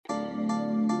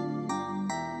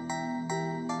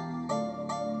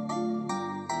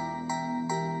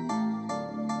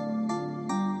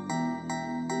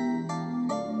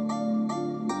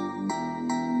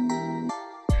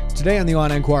Today on the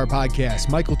On Enquirer podcast,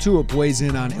 Michael Tulip weighs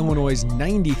in on Illinois'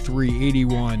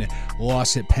 93-81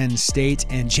 loss at Penn State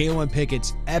and Jalen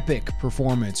Pickett's epic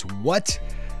performance. What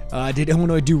did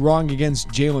Illinois do wrong against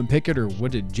Jalen Pickett, or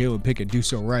what did Jalen Pickett do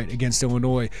so right against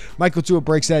Illinois? Michael Tulip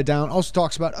breaks that down. Also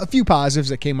talks about a few positives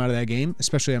that came out of that game,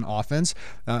 especially on offense,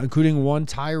 including one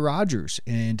Ty Rodgers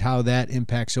and how that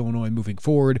impacts Illinois moving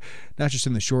forward, not just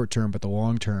in the short term, but the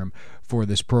long term for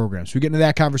this program. So we get into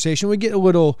that conversation. We get a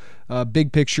little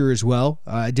big picture as well.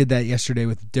 I did that yesterday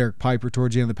with Derek Piper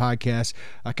towards the end of the podcast.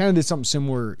 I kind of did something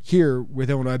similar here with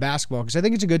Illinois basketball because I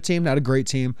think it's a good team, not a great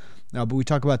team. But we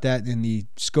talk about that in the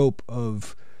scope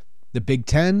of the Big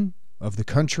Ten, of the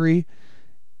country,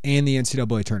 and the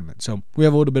NCAA tournament. So we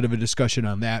have a little bit of a discussion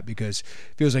on that because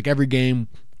it feels like every game,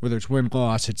 whether it's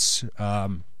win-loss, it's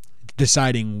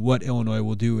deciding what Illinois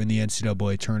will do in the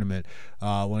NCAA tournament.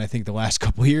 When I think the last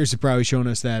couple of years have probably shown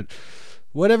us that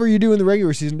whatever you do in the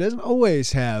regular season doesn't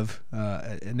always have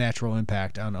a natural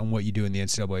impact on what you do in the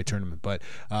NCAA tournament. But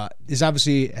this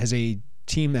obviously has a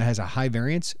team that has a high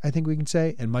variance, I think we can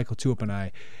say, and Michael Tulip and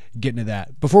I get into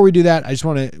that. Before we do that, I just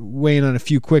want to weigh in on a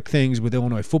few quick things with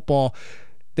Illinois football.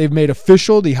 They've made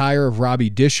official the hire of Robbie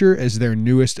Disher as their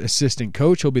newest assistant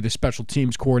coach. He'll be the special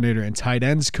teams coordinator and tight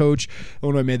ends coach.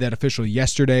 Illinois made that official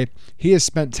yesterday. He has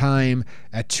spent time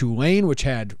at Tulane, which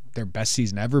had their best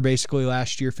season ever basically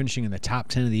last year, finishing in the top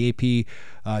 10 of the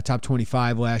AP, top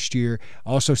 25 last year.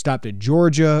 Also stopped at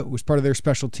Georgia, was part of their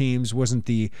special teams, wasn't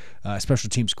the special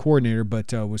teams coordinator,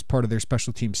 but was part of their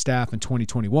special teams staff in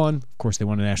 2021. Of course, they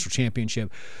won a national championship.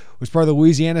 Was part of the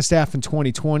Louisiana staff in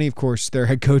 2020. Of course, their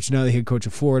head coach, now the head coach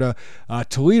of Florida.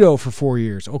 Toledo for 4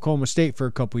 years. Oklahoma State for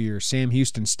a couple years. Sam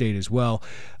Houston State as well.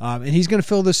 And he's going to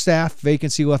fill the staff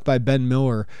vacancy left by Ben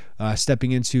Miller,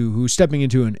 stepping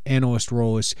into an analyst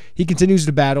role. As he continues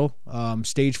to battle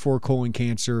stage 4 colon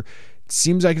cancer. It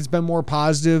seems like it's been more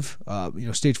positive.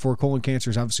 Stage 4 colon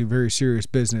cancer is obviously very serious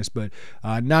business, but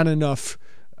not enough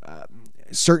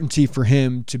certainty for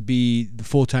him to be the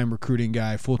full-time recruiting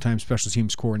guy, full-time special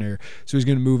teams coordinator. So he's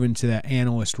going to move into that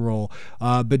analyst role.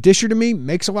 But Disher, to me,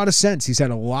 makes a lot of sense. He's had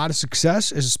a lot of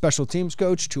success as a special teams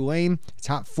coach. Tulane,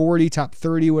 top 40, top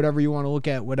 30, whatever you want to look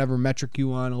at, whatever metric you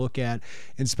want to look at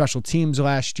in special teams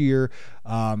last year.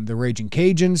 The Raging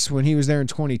Cajuns, when he was there in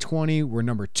 2020, were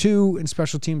number 2 in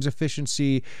special teams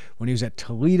efficiency. When he was at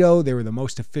Toledo, they were the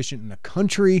most efficient in the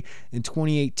country in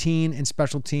 2018 in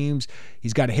special teams.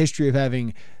 He's got a history of having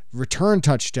return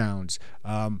touchdowns,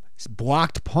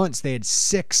 blocked punts. They had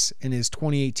 6 in his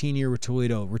 2018 year with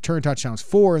Toledo. Return touchdowns,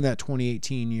 4 in that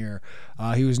 2018 year.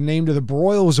 He was named to the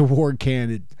Broyles Award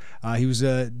candidate. He was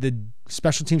the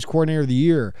special teams coordinator of the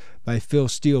year by Phil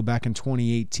Steele back in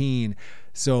 2018.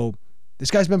 So this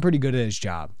guy's been pretty good at his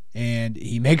job, and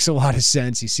he makes a lot of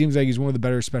sense. He seems like he's one of the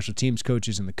better special teams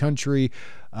coaches in the country.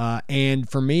 And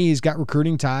for me, he's got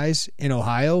recruiting ties in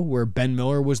Ohio, where Ben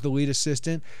Miller was the lead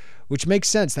assistant, which makes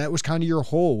sense. That was kind of your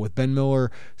hole with Ben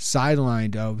Miller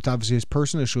sidelined, with obviously his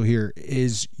personal issue here,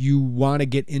 is you want to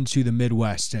get into the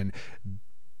Midwest. And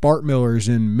Bart Miller's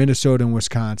in Minnesota and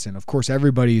Wisconsin. Of course,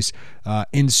 everybody's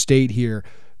in state here,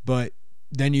 but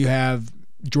then you have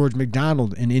George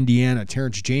McDonald in Indiana,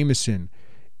 Terrence Jameson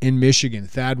in Michigan,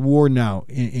 Thad Ward now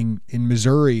in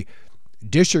Missouri.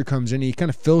 Disher comes in, he kind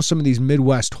of fills some of these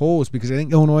Midwest holes because I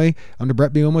think Illinois under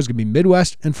Brett Bielema is going to be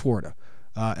Midwest and Florida.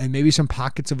 And maybe some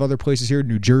pockets of other places here.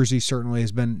 New Jersey certainly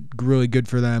has been really good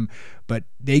for them, but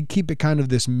they keep it kind of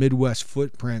this Midwest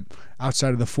footprint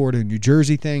outside of the Florida and New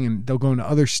Jersey thing, and they'll go into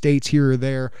other states here or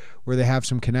there where they have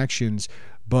some connections.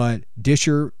 But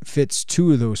Disher fits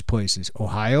 2 of those places: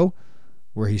 Ohio,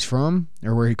 where he's from,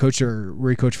 or where he coached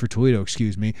for Toledo,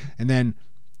 and then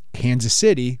Kansas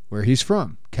City, where he's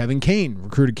from. Kevin Kane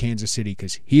recruited Kansas City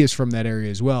because he is from that area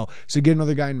as well. So get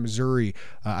another guy in Missouri,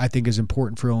 I think, is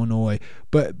important for Illinois.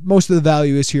 But most of the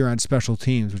value is here on special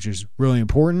teams, which is really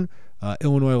important.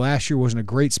 Illinois last year wasn't a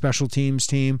great special teams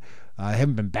team. They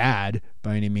haven't been bad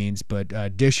by any means, but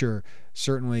Disher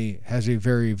certainly has a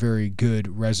very, very good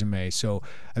resume. So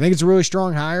I think it's a really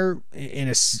strong hire in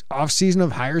a offseason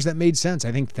of hires that made sense.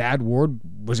 I think Thad Ward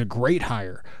was a great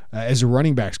hire as a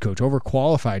running backs coach,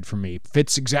 overqualified for me.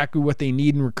 Fits exactly what they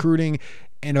need in recruiting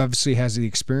and obviously has the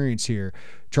experience here.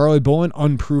 Charlie Bullen,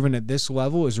 unproven at this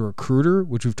level as a recruiter,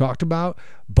 which we've talked about,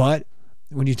 but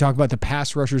when you talk about the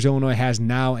pass rushers Illinois has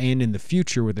now and in the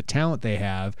future with the talent they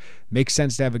have, makes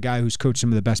sense to have a guy who's coached some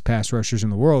of the best pass rushers in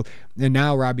the world. And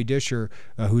now Robbie Disher,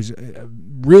 who's a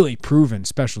really proven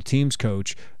special teams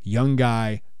coach, young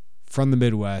guy from the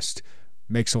Midwest,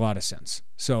 makes a lot of sense.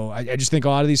 So I just think a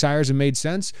lot of these hires have made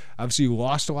sense. Obviously, you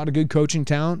lost a lot of good coaching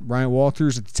talent. Ryan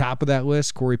Walters at the top of that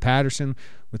list. Corey Patterson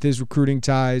with his recruiting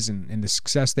ties and the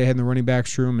success they had in the running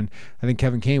backs room. And I think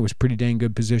Kevin Kane was a pretty dang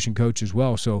good position coach as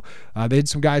well. So they had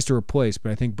some guys to replace,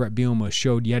 but I think Brett Bielema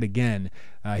showed yet again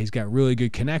he's got really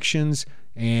good connections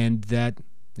and that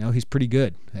he's pretty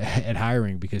good at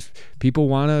hiring because people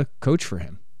want to coach for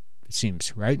him, it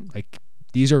seems, right? Like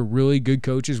these are really good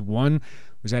coaches. One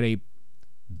was at a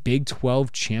Big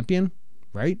 12 champion,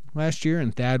 right, last year,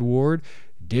 and Thad Ward.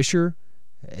 Disher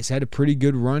has had a pretty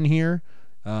good run here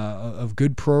of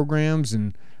good programs,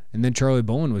 and then Charlie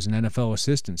Bowen was an NFL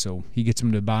assistant, so he gets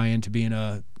him to buy into being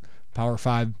a Power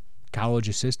 5 college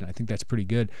assistant. I think that's pretty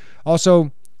good.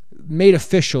 Also, made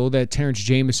official that Terrence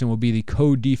Jamison will be the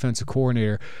co-defensive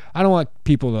coordinator. I don't want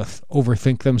people to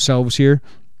overthink themselves here.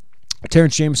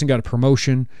 Terrence Jamison got a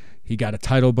promotion. He got a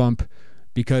title bump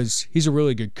because he's a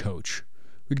really good coach.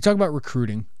 We can talk about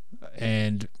recruiting,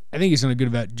 and I think he's done a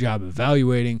good job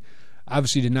evaluating.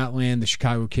 Obviously did not land the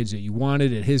Chicago kids that you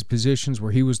wanted at his positions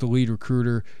where he was the lead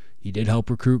recruiter. He did help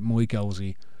recruit Malik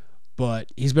Elzy,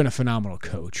 but he's been a phenomenal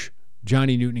coach.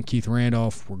 Johnny Newton and Keith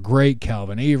Randolph were great.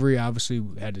 Calvin Avery obviously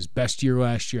had his best year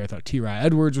last year. I thought T.Y.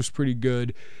 Edwards was pretty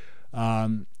good.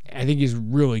 I think he's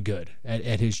really good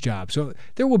at his job. So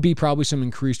there will be probably some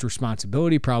increased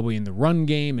responsibility probably in the run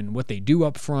game and what they do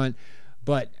up front,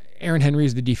 but Aaron Henry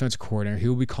is the defensive coordinator. He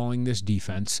will be calling this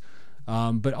defense.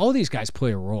 But all these guys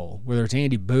play a role, whether it's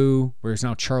Andy Boo, whether it's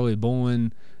now Charlie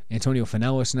Bowen, Antonio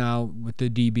Finellis now with the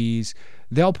DBs.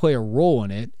 They all play a role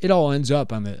in it. It all ends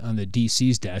up on the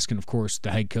DC's desk, and of course the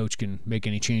head coach can make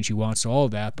any change he wants to all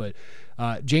of that. But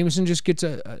Jamison just gets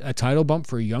a title bump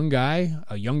for a young guy,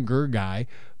 a younger guy,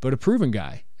 but a proven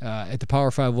guy at the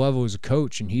Power 5 level as a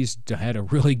coach, and he's had a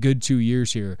really good 2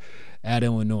 years here at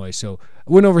Illinois. So I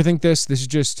wouldn't overthink this. This is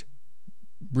just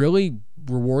really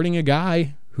rewarding a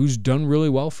guy who's done really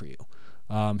well for you.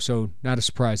 So not a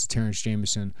surprise that Terrence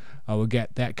Jamison will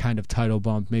get that kind of title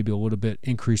bump, maybe a little bit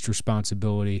increased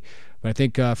responsibility. But I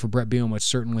think for Brett Bielema, it's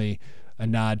certainly a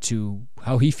nod to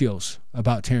how he feels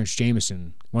about Terrence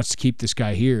Jamison. Wants to keep this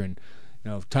guy here. And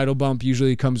title bump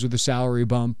usually comes with a salary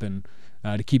bump. And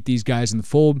to keep these guys in the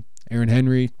fold, Aaron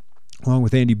Henry, along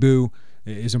with Andy Boo,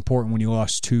 is important when you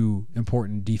lost two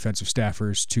important defensive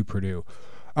staffers to Purdue.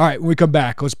 All right, when we come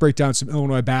back, let's break down some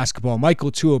Illinois basketball.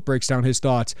 Michael Tulip breaks down his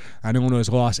thoughts on Illinois'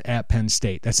 loss at Penn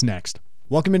State. That's next.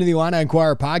 Welcome into the Illini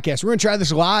Inquirer podcast. We're going to try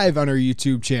this live on our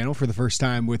YouTube channel for the first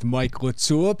time with Mike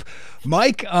LaTulip.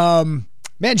 Mike, man,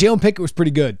 Jalen Pickett was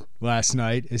pretty good last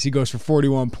night as he goes for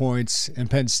 41 points, and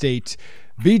Penn State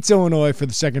beats Illinois for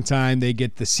the second time. They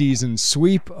get the season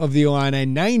sweep of the Illini,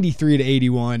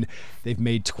 93-81. They've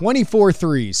made 24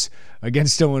 threes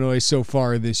against Illinois so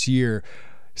far this year.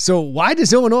 So why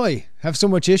does Illinois have so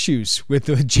much issues with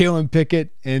Jalen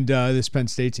Pickett and this Penn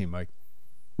State team, Mike?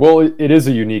 Well, it is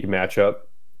a unique matchup.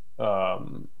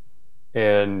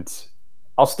 And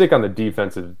I'll stick on the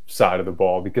defensive side of the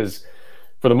ball because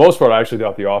for the most part, I actually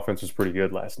thought the offense was pretty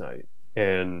good last night.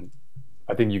 And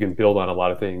I think you can build on a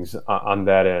lot of things on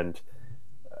that end.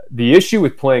 The issue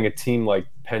with playing a team like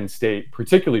Penn State,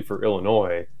 particularly for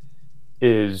Illinois,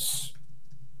 is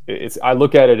I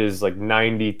look at it as like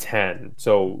 90-10.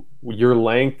 So your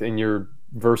length and your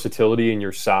versatility and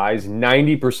your size,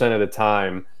 90% of the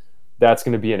time, that's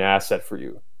going to be an asset for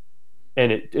you.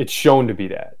 And it's shown to be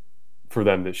that for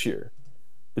them this year.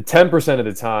 The 10% of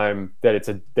the time that it's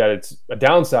a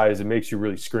downside is it makes you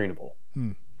really screenable.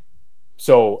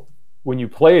 So when you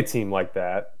play a team like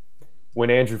that, when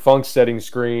Andrew Funk's setting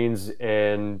screens,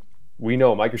 and we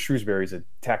know Micah Shrewsbury is a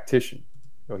tactician.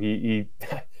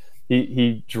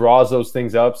 He draws those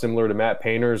things up similar to Matt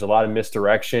Painter's, a lot of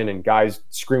misdirection and guys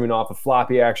screaming off a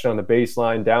floppy action on the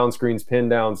baseline, down screens, pin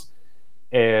downs.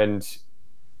 And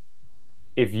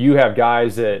if you have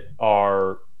guys that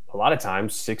are a lot of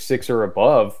times 6'6" or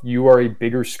above, you are a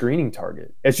bigger screening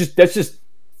target. That's just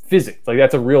physics. Like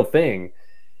that's a real thing.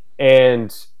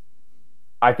 And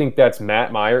I think that's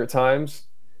Matt Meyer at times.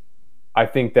 I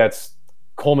think that's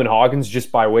Coleman Hawkins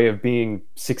just by way of being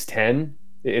 6'10".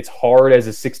 It's hard as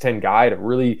a 6'10" guy to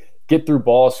really get through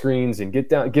ball screens and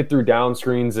get through down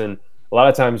screens, and a lot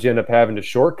of times you end up having to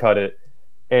shortcut it.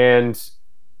 And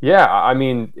yeah, I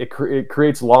mean, it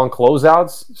creates long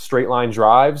closeouts, straight line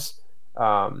drives,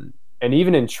 and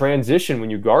even in transition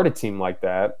when you guard a team like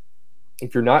that,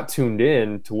 if you're not tuned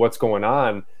in to what's going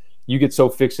on, you get so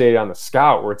fixated on the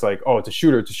scout where it's like, oh, it's a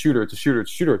shooter, it's a shooter, it's a shooter,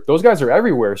 it's a shooter. Those guys are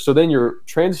everywhere, so then your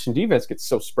transition defense gets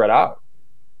so spread out.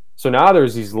 So now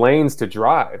there's these lanes to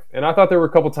drive. And I thought there were a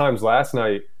couple times last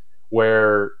night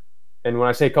where, and when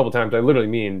I say a couple times, I literally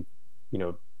mean,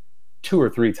 2 or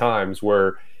 3 times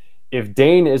where if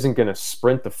Dane isn't going to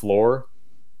sprint the floor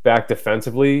back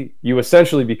defensively, you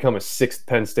essentially become a 6th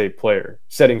Penn State player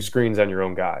setting screens on your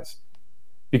own guys.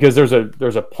 Because there's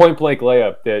a point blank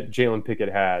layup that Jalen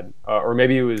Pickett had, or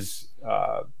maybe it was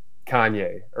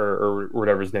Kanye or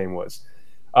whatever his name was.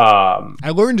 I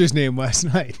learned his name last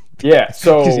night. Yeah,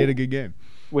 so because he had a good game.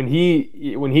 When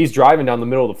he's driving down the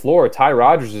middle of the floor, Ty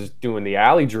Rodgers is doing the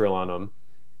alley drill on him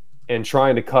and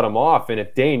trying to cut him off. And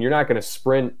if Dane, you're not going to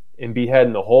sprint and be head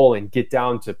in the hole and get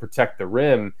down to protect the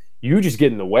rim, you just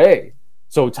get in the way.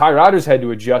 So Ty Rodgers had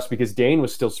to adjust because Dane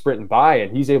was still sprinting by,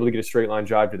 and he's able to get a straight line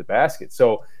drive to the basket.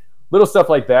 So little stuff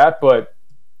like that, but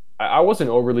I wasn't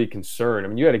overly concerned. I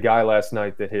mean, you had a guy last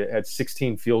night that had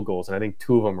 16 field goals, and I think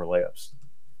 2 of them were layups.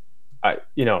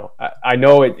 I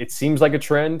know it seems like a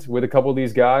trend with a couple of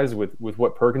these guys with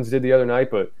what Perkins did the other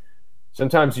night, but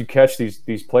sometimes you catch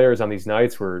these players on these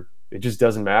nights where it just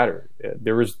doesn't matter.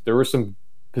 There were some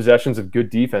possessions of good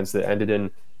defense that ended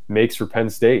in makes for Penn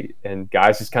State, and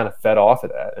guys just kind of fed off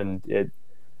of that, and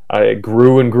it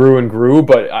grew and grew and grew.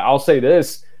 But I'll say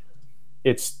this: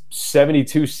 it's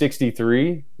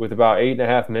 72-63 with about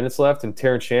 8.5 minutes left, and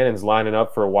Terrence Shannon's lining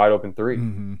up for a wide open 3.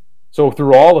 Mm-hmm. So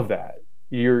through all of that,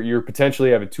 you're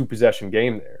potentially have a 2-possession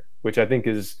game there, which I think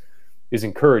is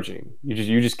encouraging.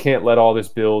 You just can't let all this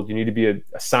build. You need to be a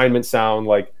assignment sound,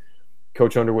 like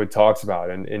Coach Underwood talks about,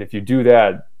 and if you do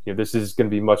that, this is going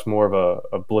to be much more of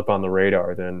a blip on the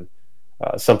radar than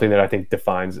something that I think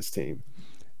defines this team.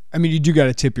 I mean, you do got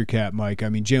to tip your cap, Mike. I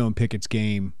mean, Jalen Pickett's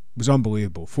game was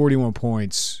unbelievable. 41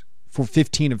 points for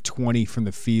 15 of 20 from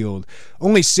the field.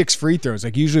 Only 6 free throws.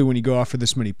 Like usually when you go off for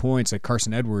this many points, like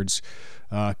Carson Edwards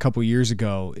a couple years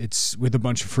ago, it's with a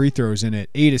bunch of free throws in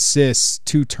it. 8 assists,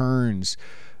 2 turns.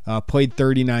 Played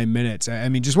 39 minutes. I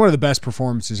mean, just one of the best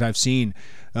performances I've seen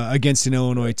against an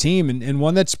Illinois team, and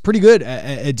one that's pretty good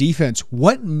at defense.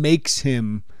 What makes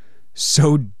him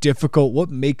so difficult? What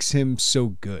makes him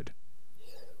so good?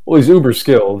 Well, he's uber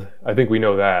skilled. I think we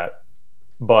know that.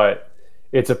 But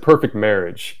it's a perfect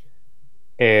marriage.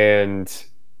 And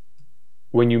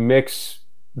when you mix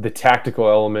the tactical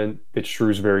element that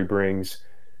Shrewsbury brings,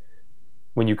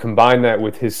 when you combine that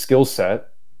with his skill set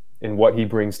and what he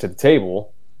brings to the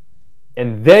table,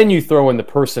 and then you throw in the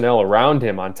personnel around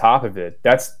him on top of it,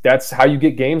 that's how you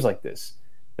get games like this.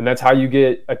 And that's how you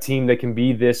get a team that can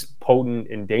be this potent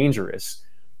and dangerous,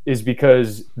 is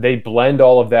because they blend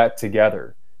all of that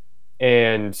together.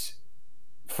 And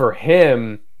for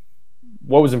him,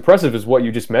 what was impressive is what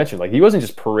you just mentioned. Like, he wasn't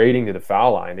just parading to the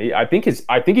foul line. I think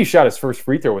he shot his first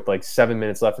free throw with like 7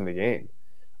 minutes left in the game.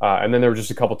 And then there were just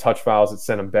a couple touch fouls that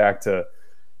sent him back to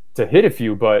hit a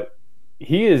few. But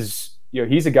he is,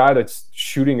 he's a guy that's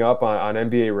shooting up on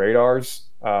NBA radars.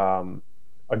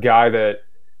 A guy that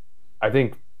I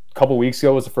think a couple weeks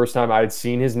ago was the first time I had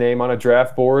seen his name on a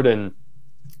draft board, and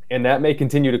that may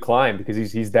continue to climb because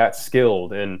he's that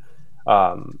skilled. And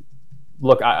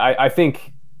look, I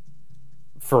think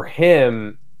for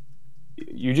him,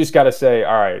 you just got to say,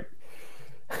 all right,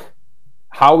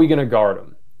 how are we going to guard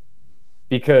him?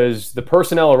 Because the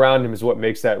personnel around him is what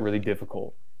makes that really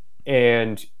difficult.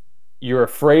 And you're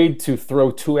afraid to throw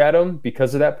 2 at him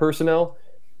because of that personnel,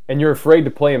 and you're afraid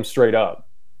to play him straight up.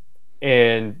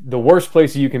 And the worst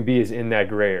place you can be is in that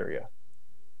gray area,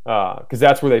 because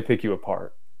that's where they pick you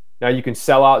apart. Now, you can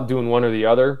sell out doing one or the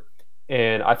other,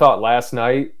 and I thought last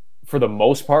night, for the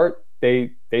most part,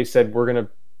 they said, we're going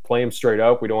to play him straight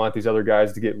up. We don't want these other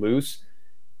guys to get loose.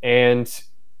 And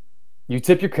you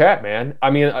tip your cap, man. I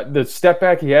mean, the step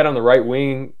back he had on the right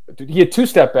wing, he had 2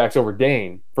 step backs over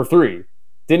Dane for 3.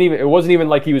 It wasn't even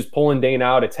like he was pulling Dane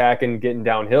out, attacking, getting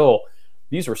downhill.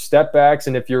 These were step backs,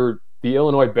 and if you're the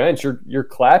Illinois bench, you're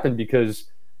clapping, because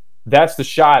that's the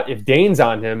shot, if Dane's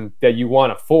on him, that you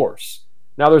want to force.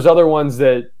 Now, there's other ones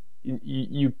that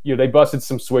they busted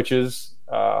some switches,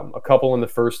 a couple in the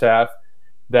first half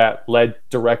that led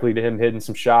directly to him hitting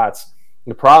some shots.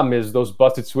 The problem is those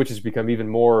busted switches become even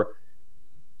more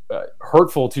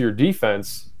hurtful to your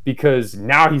defense, because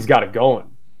now he's got it going.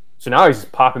 So now he's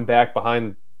just popping back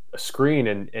behind a screen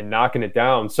and knocking it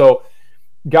down. So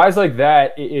guys like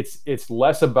that, it's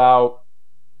less about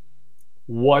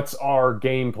what's our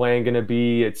game plan going to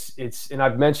be. It's and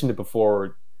I've mentioned it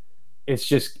before. It's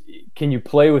just, can you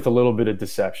play with a little bit of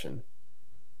deception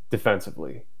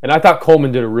defensively? And I thought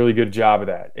Coleman did a really good job of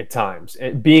that at times,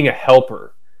 and being a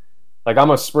helper. Like, I'm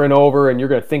going to sprint over and you're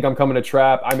going to think I'm coming to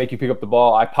trap. I make you pick up the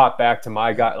ball. I pop back to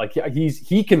my guy. Like,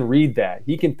 he can read that.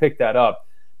 He can pick that up.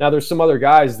 Now, there's some other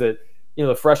guys that,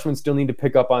 the freshmen still need to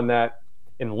pick up on that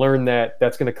and learn that.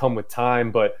 That's going to come with time.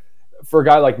 But for a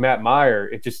guy like Matt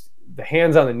Meyer, the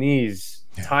hands on the knees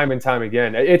time and time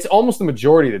again. It's almost the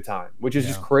majority of the time, which is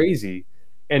just crazy.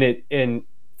 And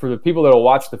for the people that will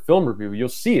watch the film review, you'll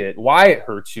see it, why it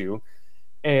hurts you.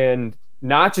 And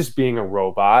not just being a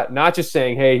robot, not just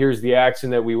saying, hey, here's the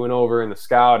action that we went over in the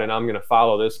scout and I'm going to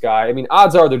follow this guy. I mean,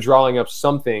 odds are they're drawing up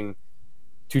something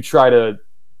to try to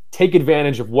take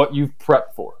advantage of what you've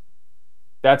prepped for.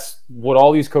 That's what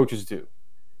all these coaches do.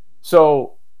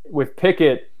 So with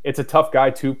Pickett, it's a tough guy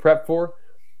to prep for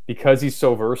because he's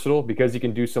so versatile, because he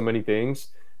can do so many things.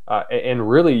 And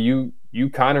really, you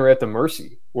kind of are at the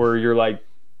mercy where you're like,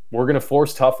 we're going to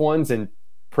force tough ones and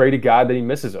pray to God that he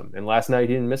misses them. And last night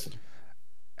he didn't miss them.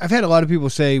 I've had a lot of people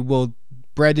say, well,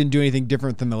 Brad didn't do anything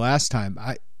different than the last time.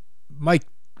 Mike,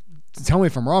 tell me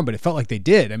if I'm wrong, but it felt like they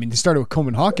did. I mean, they started with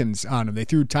Coleman Hawkins on him. They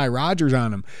threw Ty Rodgers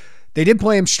on him. They did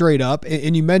play him straight up.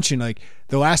 And you mentioned, like,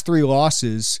 the last 3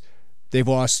 losses, they've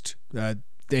lost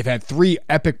they've had 3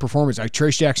 epic performances. Like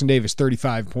Trace Jackson-Davis,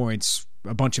 35 points,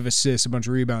 a bunch of assists, a bunch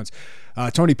of rebounds.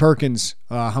 Tony Perkins,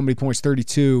 how many points?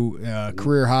 32,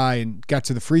 career high, and got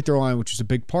to the free throw line, which was a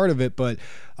big part of it. But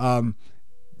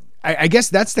I guess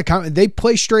that's the comment. They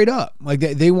play straight up. Like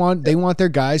they want their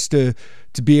guys to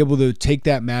be able to take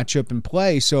that matchup and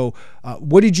play. So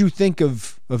what did you think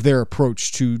of their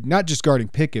approach to not just guarding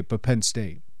Pickett, but Penn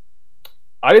State?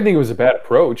 I didn't think it was a bad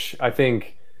approach. I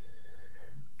think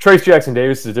Trace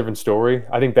Jackson-Davis is a different story.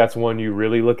 I think that's one you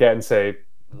really look at and say,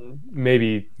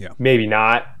 maybe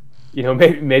not. You know,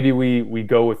 maybe we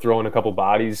go with throwing a couple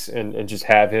bodies and just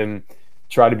have him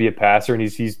try to be a passer, and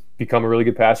he's become a really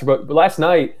good passer. But last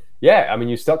night, yeah, I mean,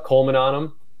 you stuck Coleman on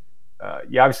him.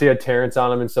 You obviously had Terrence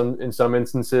on him in some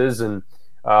instances, and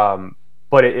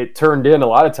but it turned in a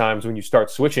lot of times when you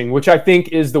start switching, which I think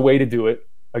is the way to do it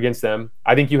against them.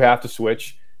 I think you have to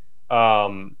switch.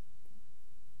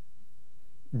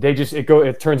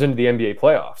 It turns into the NBA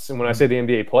playoffs, and when I say the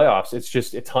NBA playoffs,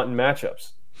 it's hunting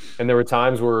matchups. And there were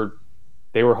times where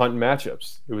they were hunting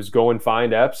matchups. It was go and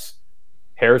find Epps.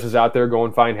 Harris is out there, go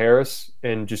and find Harris,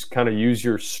 and just kind of use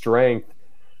your strength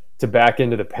to back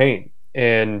into the paint.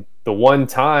 And there was one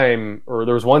time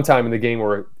in the game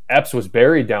where Epps was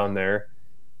buried down there,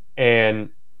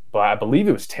 but I believe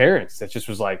it was Terrence that just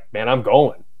was like, man, I'm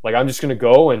going. Like, I'm just going to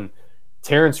go. And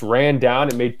Terrence ran down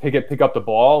and made Pickett pick up the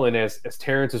ball. And as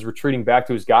Terrence is retreating back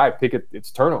to his guy,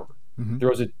 it's turnover. Mm-hmm.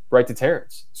 Throws it right to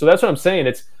Terrence. So that's what I'm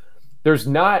saying. There's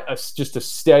not just a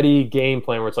steady game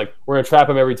plan where it's like, we're going to trap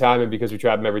him every time, and because we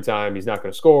trap him every time, he's not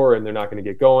going to score and they're not going to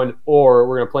get going, or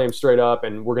we're going to play him straight up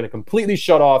and we're going to completely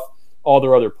shut off all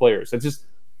their other players.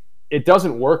 It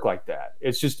doesn't work like that.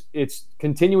 It's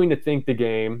continuing to think the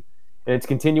game, and it's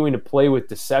continuing to play with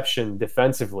deception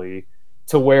defensively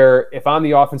to where if I'm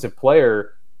the offensive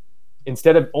player,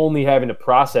 instead of only having to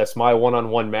process my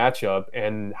one-on-one matchup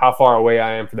and how far away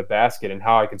I am from the basket and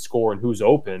how I can score and who's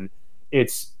open,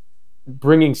 it's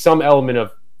bringing some element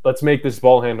of, let's make this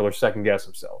ball handler second guess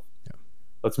himself. Yeah.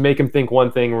 Let's make him think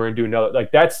one thing, we're going to do another.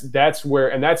 Like that's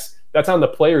where, and that's on the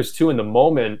players too in the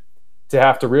moment to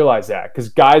have to realize that, because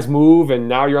guys move and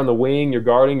now you're on the wing, you're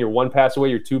guarding, you're 1 pass away,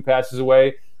 you're 2 passes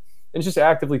away, and just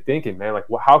actively thinking, man, like,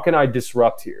 well, how can I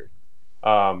disrupt here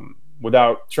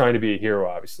without trying to be a hero,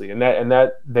 obviously, and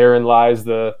that therein lies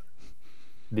the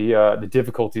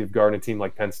difficulty of guarding a team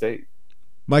like Penn State.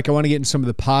 Mike, I want to get into some of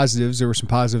the positives. There were some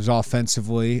positives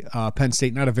offensively. Penn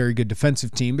State, not a very good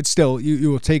defensive team, but still, you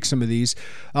will take some of these.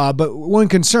 But one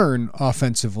concern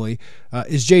offensively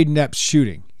is Jayden Epps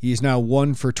shooting. He is now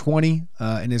 1 for 20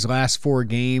 in his last 4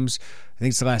 games. I think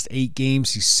it's the last 8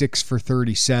 games. He's 6 for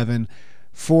 37.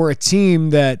 For a team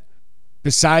that,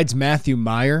 besides Matthew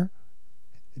Meyer,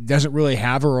 doesn't really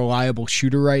have a reliable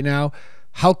shooter right now,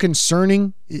 how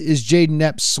concerning is Jayden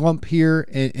Epps' slump here,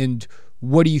 and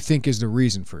what do you think is the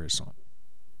reason for his slump?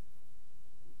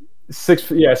 6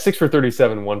 for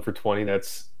 37, 1 for 20.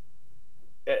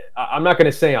 I'm not going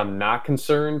to say I'm not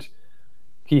concerned.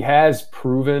 He has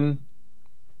proven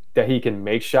that he can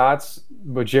make shots,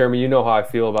 but Jeremy, you know how I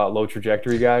feel about low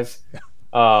trajectory guys.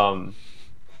 And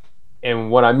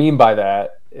what I mean by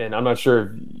that, and I'm not sure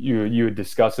if you had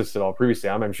discussed this at all previously,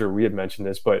 I'm sure we had mentioned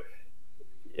this, but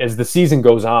as the season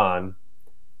goes on,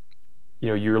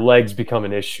 your legs become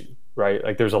an issue, right?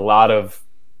 Like, there's a lot of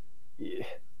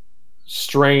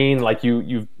strain. Like,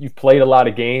 you've played a lot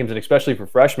of games, and especially for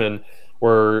freshmen,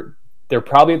 where they're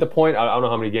probably at the point, I don't know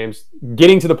how many games,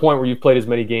 getting to the point where you've played as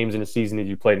many games in a season as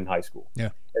you played in high school. Yeah.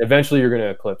 And eventually you're going to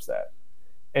eclipse that.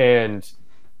 And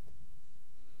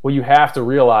what you have to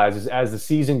realize is, as the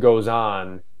season goes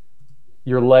on,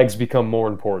 your legs become more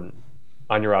important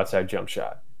on your outside jump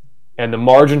shot. And the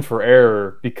margin for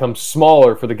error becomes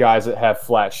smaller for the guys that have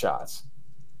flat shots,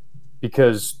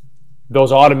 because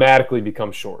those automatically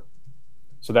become short.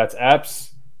 So that's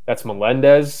Epps, that's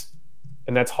Melendez,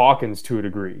 and that's Hawkins to a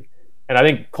degree. And I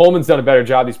think Coleman's done a better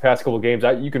job these past couple of games.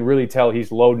 You can really tell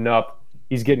he's loading up.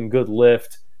 He's getting good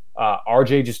lift.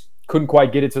 RJ just couldn't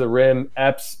quite get it to the rim.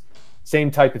 Epps,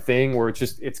 same type of thing where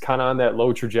it's kind of on that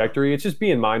low trajectory. It's just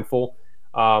being mindful,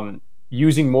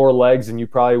 using more legs than you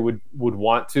probably would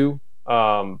want to.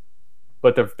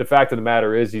 But the fact of the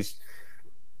matter is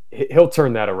he'll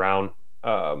turn that around.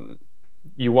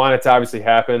 You want it to obviously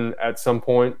happen at some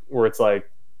point where it's like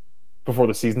before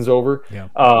the season's over. Yeah.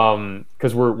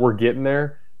 Because we're getting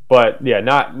there. But yeah,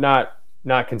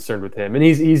 not concerned with him. And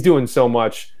he's doing so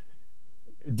much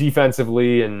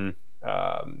defensively and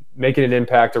making an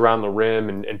impact around the rim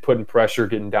and putting pressure,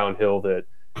 getting downhill, that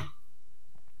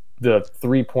the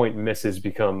 3-point misses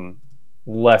become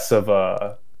less of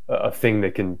a thing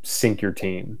that can sink your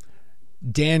team.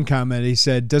 Dan commented, he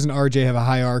said, doesn't RJ have a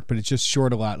high arc, but it's just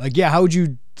short a lot? Like, yeah, how would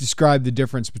you describe the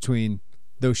difference between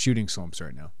those shooting slumps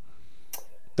right now?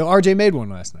 Though RJ made one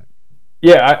last night.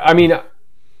 Yeah, I mean,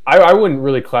 I wouldn't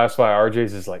really classify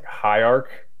RJ's as like high arc,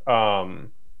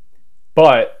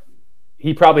 but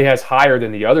he probably has higher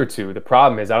than the other two. The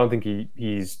problem is I don't think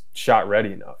he's shot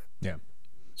ready enough. Yeah.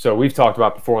 So we've talked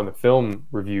about before on the film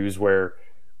reviews where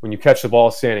when you catch the ball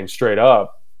standing straight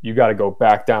up, you got to go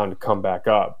back down to come back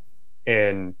up.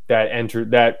 And that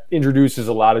introduces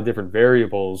a lot of different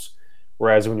variables.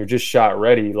 Whereas when you're just shot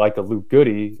ready, like the Luke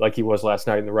Goody, like he was last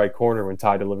night in the right corner when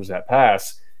Ty delivers that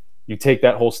pass, you take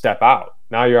that whole step out.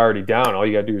 Now you're already down. All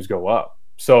you got to do is go up.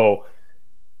 So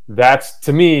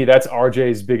to me, that's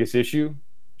RJ's biggest issue,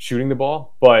 shooting the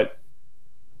ball. But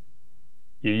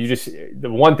the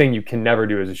one thing you can never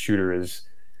do as a shooter is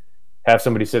have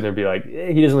somebody sit there and be like,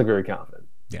 he doesn't look very confident.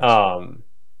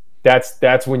 Yes.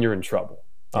 That's when you're in trouble.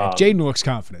 Yeah, Jaden looks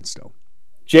confident still.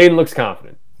 Jaden looks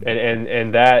confident.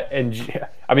 And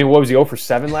I mean, what was he, 0 for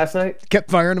 7 last night?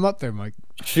 Kept firing him up there, Mike.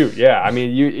 Shoot, yeah. I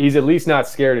mean, he's at least not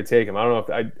scared to take him. I don't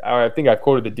know if I think I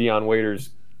quoted the Dion Waiters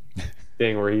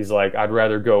thing where he's like, I'd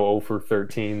rather go 0 for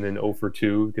 13 than 0 for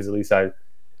 2 because at least I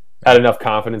had enough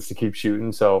confidence to keep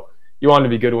shooting. So you want to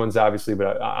be good ones, obviously,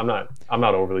 but I'm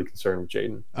not overly concerned with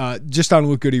Jaden. Just on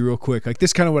Luke Goody real quick, like this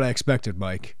is kind of what I expected,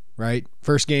 Mike, right?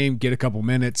 First game, get a couple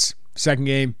minutes. Second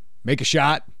game, make a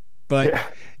shot. But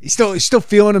he's still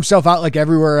feeling himself out like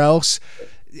everywhere else.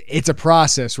 It's a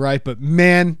process, right? But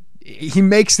man, he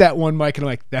makes that one, Mike, and I'm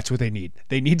like, that's what they need.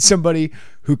 They need somebody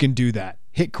who can do that.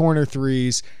 Hit corner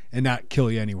threes and not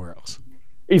kill you anywhere else.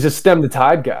 He's a stem the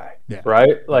tide guy,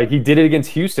 right? Like he did it against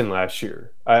Houston last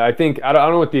year. I think I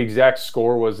don't know what the exact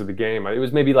score was of the game. It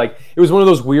was maybe like it was one of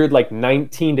those weird like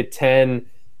 19-10.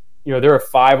 You know, they're a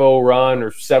 5-0 run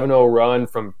or 7-0 run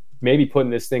from maybe putting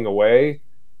this thing away.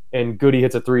 And Goody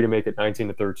hits a 3 to make it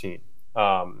 19-13,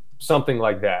 something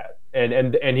like that.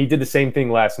 And he did the same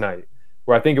thing last night,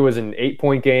 where I think it was an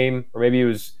 8-point game, or maybe it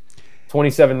was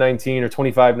 27-19 or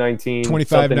 25-19.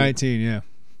 25-19, yeah.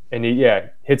 And he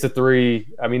hits a 3.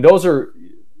 I mean,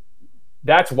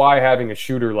 that's why having a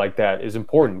shooter like that is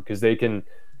important, because they can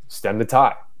stem the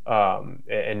tide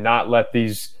and not let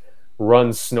these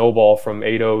runs snowball from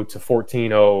 8-0 to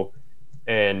 14-0.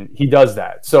 And he does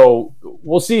that. So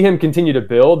we'll see him continue to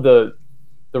build. The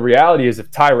reality is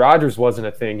if Ty Rodgers wasn't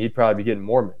a thing, he'd probably be getting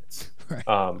more minutes. Right.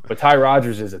 But Ty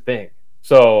Rodgers is a thing.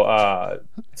 So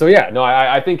yeah, no,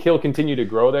 I think he'll continue to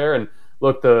grow there. And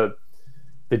look, the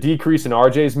decrease in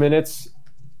RJ's minutes,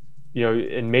 you know,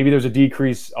 and maybe there's a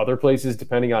decrease other places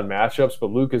depending on matchups,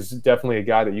 but Luke is definitely a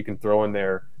guy that you can throw in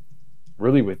there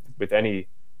really with any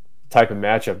type of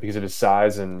matchup because of his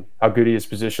size and how good he is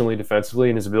positionally, defensively,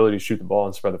 and his ability to shoot the ball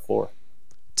and spread the floor.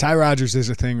 Ty Rodgers is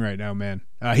a thing right now, man.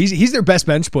 He's their best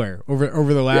bench player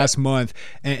over the last month,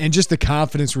 and just the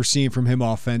confidence we're seeing from him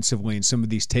offensively and some of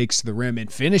these takes to the rim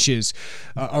and finishes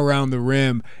around the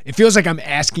rim. It feels like I'm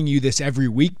asking you this every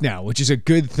week now, which is a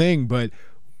good thing, but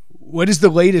what is the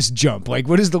latest jump? Like,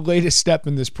 what is the latest step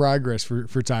in this progress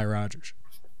for Ty Rodgers?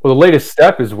 Well, the latest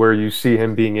step is where you see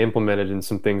him being implemented in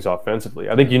some things offensively.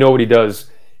 I think you know what he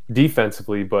does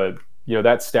defensively, but you know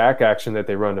that stack action that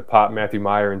they run to pop Matthew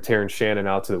Meyer and Terrence Shannon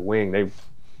out to the wing.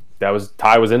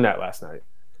 Ty was in that last night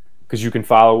because you can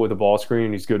follow with a ball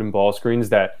screen. He's good in ball screens.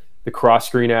 That the cross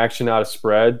screen action out of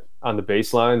spread on the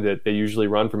baseline that they usually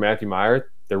run for Matthew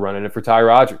Meyer, they're running it for Ty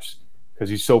Rodgers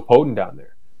because he's so potent down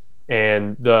there.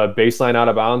 And the baseline out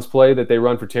of bounds play that they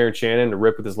run for Terrence Shannon to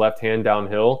rip with his left hand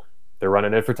downhill, they're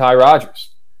running it for Ty Rodgers.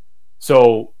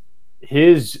 So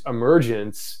his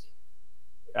emergence,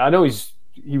 I know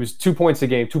he was 2 points a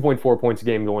game, 2.4 points a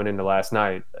game going into last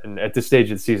night. And at this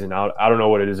stage of the season, I don't know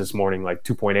what it is this morning, like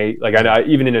 2.8. Like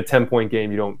even in a 10-point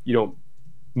game, you don't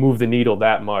move the needle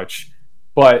that much.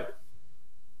 But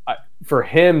for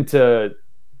him to,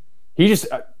 he just,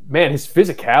 man, his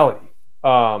physicality.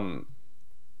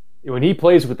 When he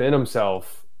plays within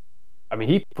himself, I mean,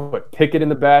 he put Pickett in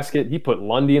the basket. He put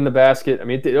Lundy in the basket. I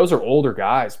mean, those are older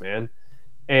guys, man.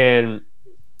 And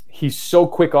he's so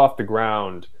quick off the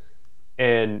ground.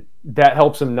 And that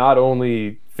helps him not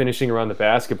only finishing around the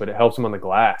basket, but it helps him on the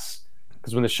glass.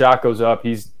 Because when the shot goes up,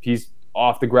 he's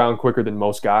off the ground quicker than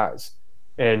most guys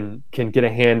and can get a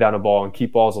hand on a ball and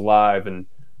keep balls alive. And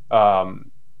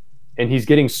he's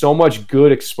getting so much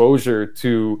good exposure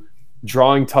to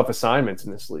drawing tough assignments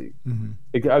in this league.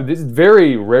 This is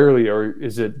very rarely, or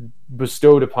is it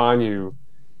bestowed upon you,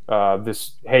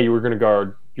 this, hey, you're going to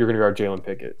guard Jalen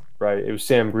Pickett, right? It was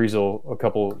Sam Griesel a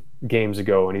couple games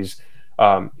ago, and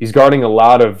he's guarding a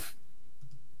lot of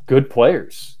good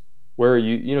players where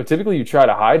typically you try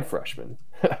to hide freshmen,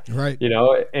 right?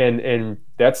 And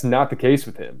that's not the case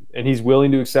with him. And he's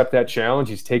willing to accept that challenge.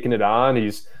 He's taking it on.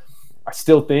 I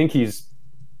still think he's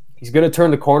going to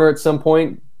turn the corner at some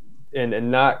point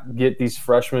and not get these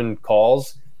freshman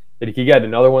calls. That he got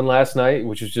another one last night,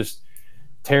 which is just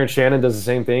Terrence Shannon does the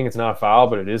same thing. It's not a foul,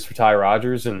 but it is for Ty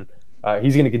Rodgers, and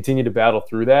he's going to continue to battle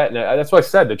through that. And that's why I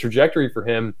said the trajectory for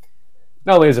him,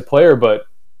 not only as a player but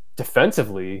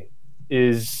defensively,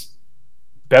 is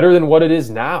better than what it is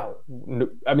now.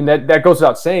 I mean, that goes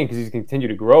without saying because he's going to continue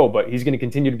to grow, but he's going to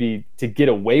continue to get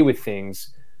away with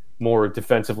things more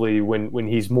defensively when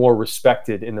he's more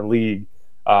respected in the league.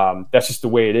 That's just the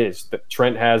way it is.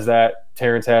 Trent has that.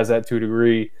 Terrence has that to a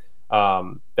degree.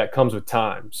 That comes with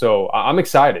time. So I'm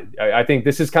excited. I think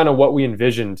this is kind of what we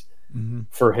envisioned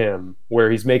for him, where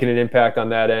he's making an impact on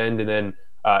that end. And then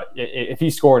if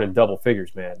he's scoring in double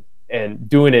figures, man, and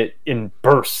doing it in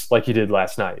bursts like he did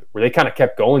last night, where they kind of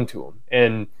kept going to him.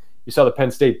 And you saw the Penn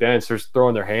State bench, they're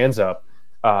throwing their hands up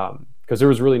because there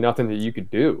was really nothing that you could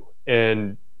do.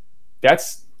 And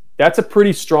that's a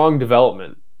pretty strong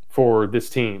development for this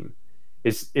team,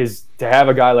 is to have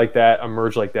a guy like that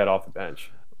emerge like that off the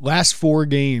bench. Last 4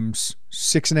 games,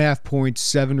 6.5 points,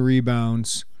 7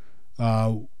 rebounds,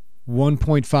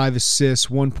 1.5 assists,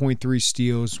 1.3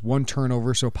 steals, 1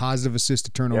 turnover, so positive assist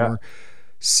to turnover,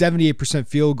 78%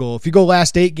 field goal. If you go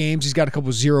last 8 games, he's got a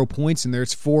couple 0 points in there.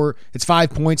 It's 5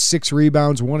 points, 6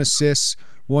 rebounds, 1 assist,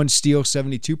 1 steal,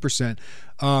 72%.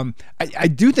 I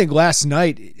do think last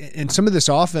night, and some of this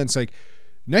offense, like,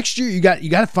 next year you got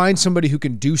to find somebody who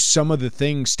can do some of the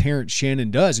things Terrence Shannon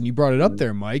does, and you brought it up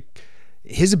there, Mike.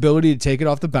 His ability to take it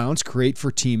off the bounce, create for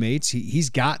teammates.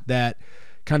 He's got that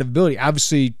kind of ability.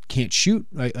 Obviously can't shoot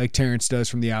like Terrence does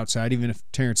from the outside, even if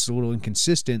Terrence is a little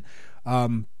inconsistent.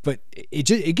 But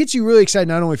it gets you really excited,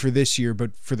 not only for this year,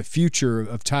 but for the future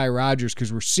of Ty Rodgers,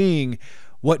 because we're seeing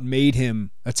what made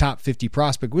him a top 50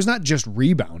 prospect. It was not just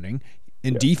rebounding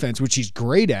and defense, which he's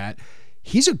great at.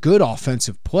 He's a good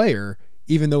offensive player,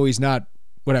 even though he's not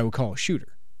what I would call a shooter.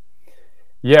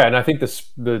 Yeah, and I think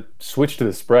the switch to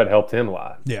the spread helped him a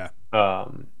lot. Yeah.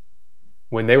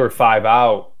 When they were 5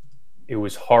 out, it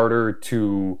was harder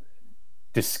to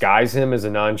disguise him as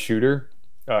a non-shooter.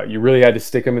 You really had to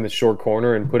stick him in the short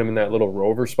corner and put him in that little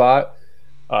rover spot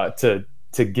to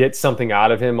get something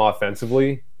out of him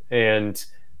offensively. And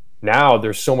now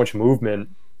there's so much movement,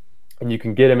 and you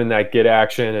can get him in that get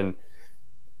action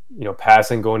and,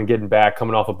 passing, going and getting back,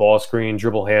 coming off a ball screen,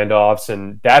 dribble handoffs.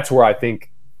 And that's where I think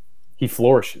he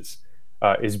flourishes,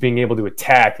 is being able to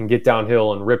attack and get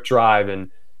downhill and rip drive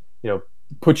and,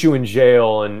 put you in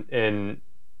jail. And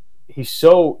he's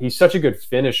such a good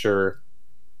finisher.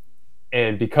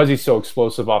 And because he's so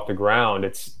explosive off the ground,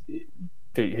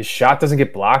 his shot doesn't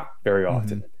get blocked very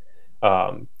often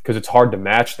because it's hard to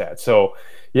match that. So,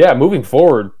 yeah, moving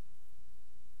forward,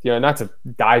 not to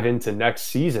dive into next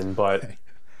season, but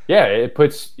yeah, it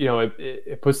puts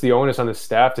it puts the onus on the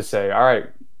staff to say, all right,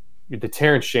 the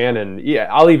Terrence Shannon. Yeah,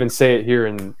 I'll even say it here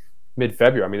in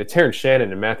mid-February. I mean, the Terrence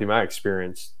Shannon and Matthew Mack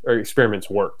experiments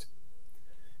worked.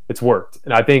 It's worked,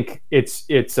 and I think it's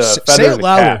a feather say in it the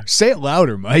louder. cap. Say it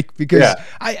louder, Mike, because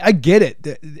I get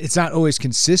it. It's not always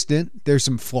consistent. There's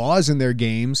some flaws in their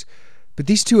games, but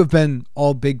these two have been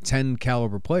all Big Ten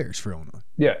caliber players for Illinois.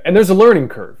 Yeah, and there's a learning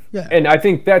curve. Yeah, and I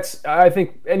think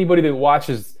anybody that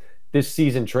watches this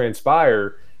season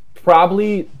transpire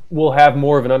probably will have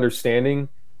more of an understanding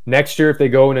next year if they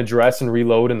go and address and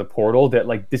reload in the portal that,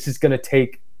 like, this is going to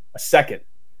take a second.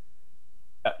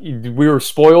 We were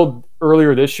spoiled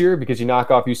earlier this year because you knock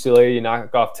off UCLA, you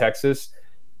knock off Texas,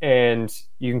 and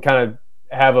you can kind of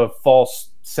have a false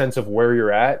sense of where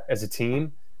you're at as a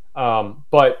team.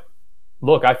 But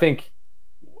look,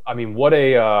 what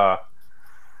a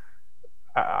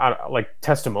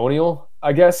testimonial,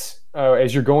 I guess,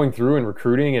 as you're going through and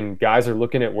recruiting and guys are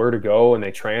looking at where to go and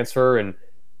they transfer. And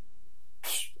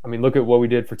I mean, look at what we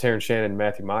did for Terrence Shannon and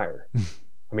Matthew Meyer.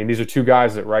 I mean, these are two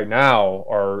guys that right now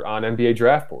are on NBA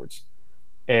draft boards.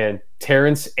 And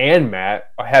Terrence and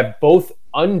Matt have both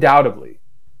undoubtedly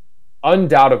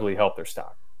helped their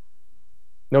stock.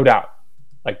 No doubt.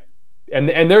 Like, and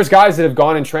there's guys that have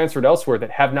gone and transferred elsewhere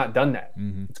that have not done that.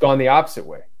 Mm-hmm. It's gone the opposite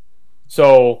way.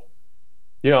 So,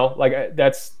 like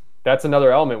that's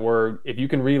another element where if you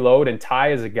can reload, and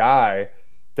Ty is a guy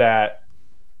that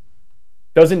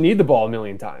doesn't need the ball a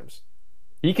million times.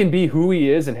 He can be who he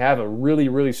is and have a really,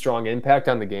 really strong impact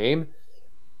on the game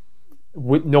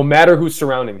no matter who's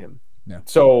surrounding him. Yeah.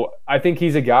 So I think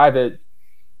he's a guy that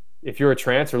if you're a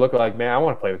transfer, look like, man, I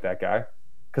want to play with that guy.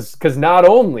 Because not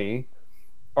only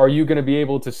are you going to be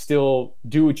able to still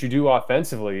do what you do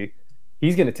offensively,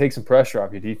 he's going to take some pressure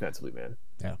off you defensively, man.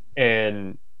 Yeah.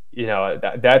 And,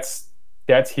 that's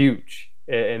huge.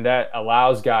 And that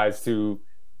allows guys to,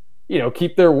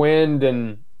 keep their wind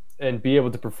and be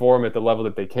able to perform at the level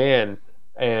that they can.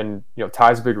 And,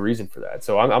 Ty's a big reason for that.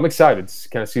 So I'm excited to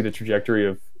kind of see the trajectory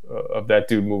of that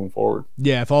dude moving forward.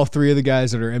 Yeah, if all three of the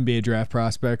guys that are NBA draft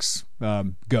prospects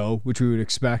go, which we would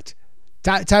expect,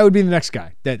 Ty would be the next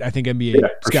guy that I think NBA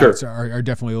scouts are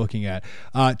definitely looking at.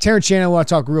 Terrence Shannon, I want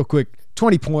to talk real quick.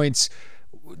 20 points,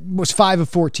 was 5 of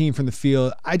 14 from the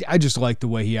field. I just like the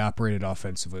way he operated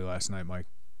offensively last night, Mike.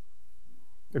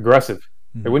 Aggressive.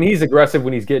 Mm-hmm. When he's aggressive,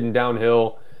 when he's getting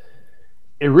downhill,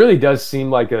 it really does seem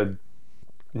like a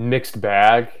mixed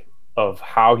bag of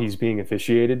how he's being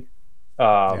officiated.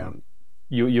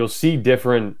 You'll see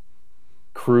different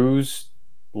crews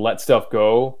let stuff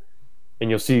go, and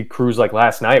you'll see crews like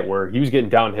last night where he was getting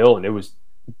downhill and it was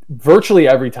virtually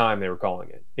every time they were calling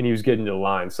it and he was getting to the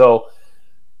line. So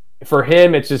for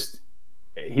him,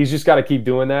 he's just got to keep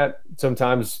doing that.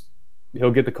 Sometimes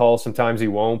he'll get the call, sometimes he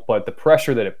won't, but the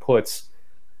pressure that it puts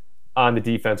on the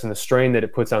defense and the strain that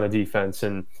it puts on the defense,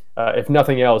 and if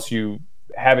nothing else, you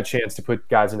have a chance to put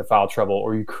guys into foul trouble,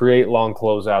 or you create long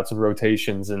closeouts and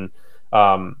rotations. And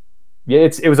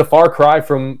it was a far cry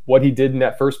from what he did in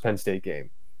that first Penn State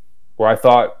game, where I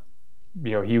thought,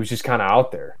 he was just kind of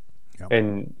out there. Yep.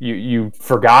 And you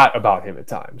forgot about him at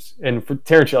times. And for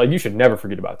Terrence, you should never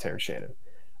forget about Terrence Shannon.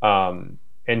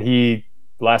 And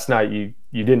last night you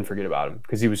didn't forget about him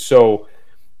because he was so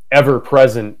ever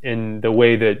present in the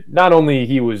way that not only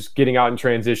he was getting out in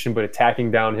transition, but attacking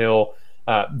downhill.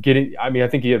 I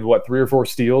think he had 3 or 4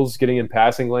 steals, getting in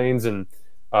passing lanes, and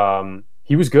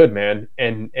he was good, man.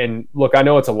 And look, I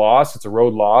know it's a loss, it's a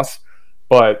road loss,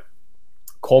 but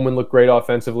Coleman looked great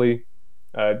offensively.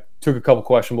 Took a couple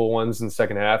questionable ones in the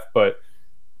second half,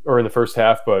 or in the first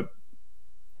half, but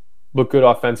looked good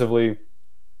offensively.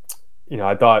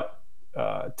 I thought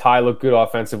Ty looked good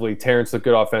offensively. Terrence looked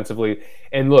good offensively.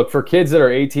 And look, for kids that are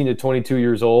 18 to 22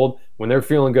 years old, when they're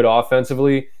feeling good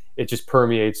offensively, it just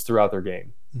permeates throughout their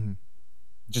game. Mm-hmm.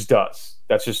 It just does.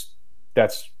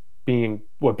 That's being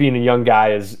what being a young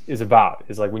guy is about.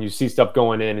 Is like when you see stuff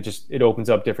going in, it opens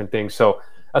up different things. So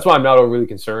that's why I'm not overly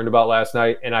concerned about last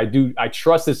night. And I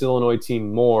trust this Illinois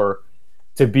team more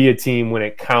to be a team when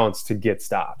it counts to get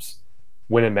stops,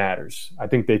 when it matters. I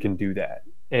think they can do that.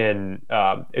 And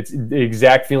it's the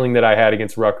exact feeling that I had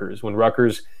against Rutgers. When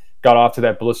Rutgers got off to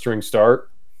that blistering start,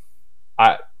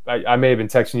 I may have been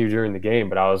texting you during the game,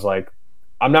 but I was like,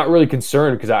 I'm not really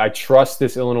concerned because I trust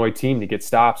this Illinois team to get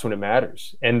stops when it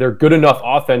matters. And they're good enough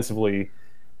offensively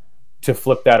to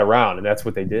flip that around, and that's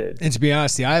what they did. And to be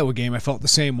honest, the Iowa game, I felt the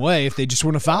same way if they just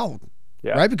wouldn't have fouled.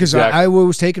 Yeah, right? Because Iowa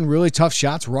was taking really tough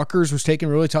shots. Rutgers was taking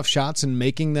really tough shots and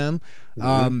making them.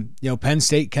 Mm-hmm. Penn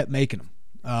State kept making them.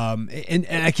 And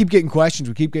I keep getting questions.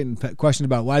 We keep getting questions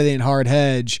about why do they didn't hard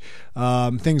hedge,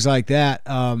 things like that,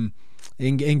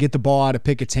 and get the ball out of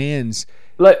Pickett's hands.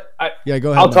 Go ahead.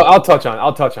 I'll touch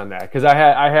on that because I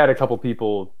had a couple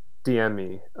people DM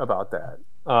me about that.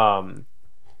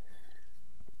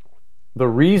 The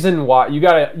reason why you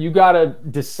gotta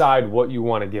decide what you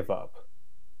want to give up,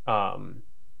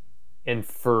 and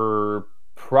for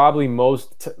probably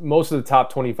most of the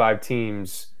top 25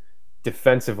 teams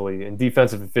defensively and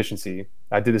defensive efficiency.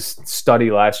 I did this study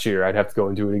last year. I'd have to go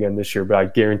and do it again this year, but I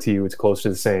guarantee you it's close to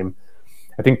the same.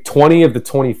 I think 20 of the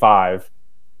 25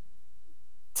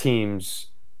 teams,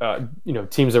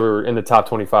 teams that were in the top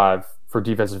 25 for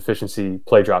defensive efficiency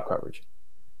play drop coverage.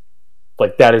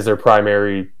 Like that is their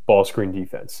primary ball screen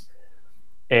defense.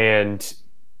 And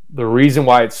the reason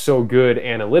why it's so good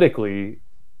analytically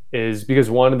is because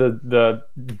one of the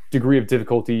degree of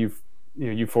difficulty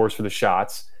you force for the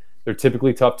shots. They're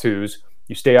typically tough twos.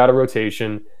 You stay out of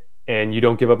rotation, and you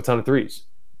don't give up a ton of threes.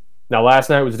 Now, last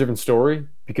night was a different story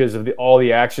because of all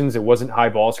the actions. It wasn't high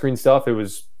ball screen stuff. It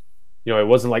was, it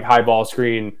wasn't like high ball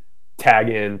screen, tag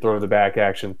in, throw to the back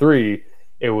action 3.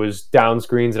 It was down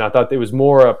screens, and I thought it was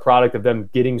more a product of them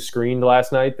getting screened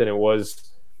last night than it was,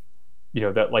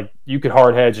 that like you could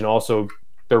hard hedge and also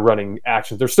they're running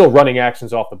actions. They're still running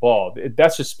actions off the ball.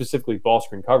 That's just specifically ball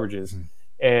screen coverages. Mm-hmm.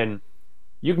 And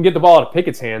you can get the ball out of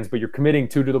Pickett's hands, but you're committing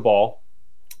 2 to the ball.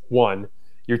 1,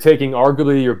 you're taking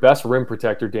arguably your best rim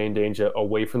protector, Dane Dainja,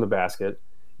 away from the basket.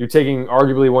 You're taking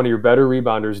arguably one of your better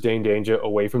rebounders, Dane Dainja,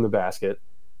 away from the basket.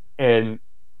 And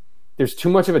there's too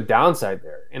much of a downside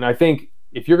there. And I think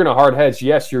if you're going to hard hedge,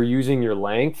 yes, you're using your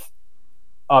length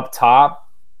up top,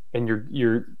 and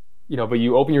but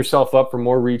you open yourself up for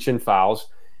more reach and fouls.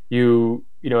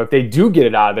 If they do get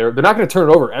it out of there, they're not going to turn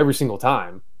it over every single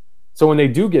time. So when they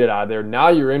do get it out of there, now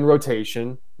you're in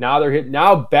rotation. Now they're hit.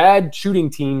 Now bad shooting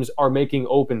teams are making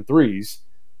open threes.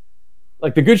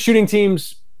 Like the good shooting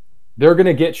teams, they're going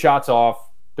to get shots off.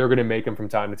 They're going to make them from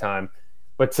time to time.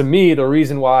 But to me, the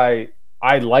reason why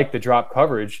I like the drop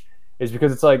coverage is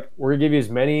because it's like, we're going to give you as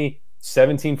many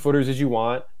 17-footers as you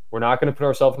want. We're not going to put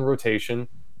ourselves in rotation,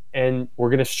 and we're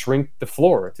going to shrink the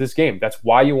floor to this game. That's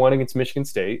why you won against Michigan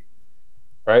State,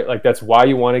 right? Like that's why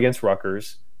you won against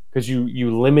Rutgers, because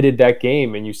you limited that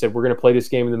game and you said, we're going to play this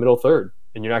game in the middle third,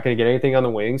 and you're not going to get anything on the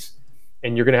wings,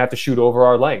 and you're going to have to shoot over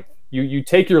our length. You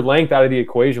take your length out of the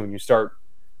equation when you start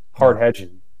hard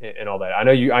hedging and all that.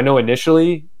 I know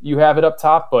initially you have it up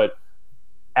top, but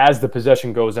as the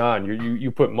possession goes on,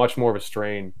 you put much more of a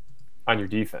strain on your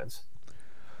defense.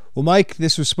 Well, Mike,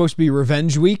 this was supposed to be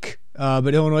revenge week,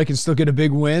 but Illinois can still get a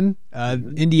big win.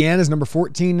 Indiana's number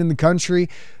 14 in the country.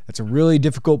 That's a really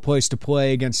difficult place to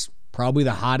play against probably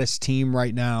the hottest team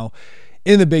right now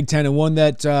in the Big Ten, and one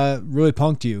that really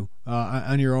punked you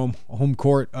on your own home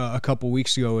court a couple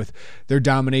weeks ago with their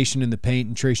domination in the paint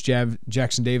and Trace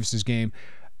Jackson Davis's game.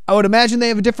 I would imagine they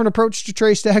have a different approach to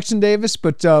Trace Jackson Davis,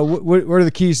 but what are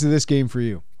the keys to this game for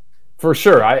you? For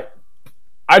sure.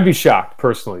 I'd be shocked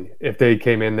personally if they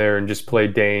came in there and just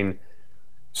played Dane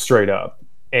straight up.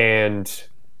 And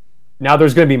now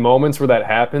there's going to be moments where that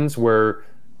happens, where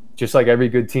just like every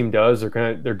good team does, they're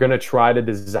going to try to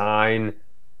design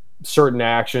certain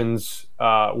actions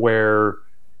where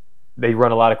they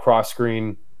run a lot of cross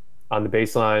screen on the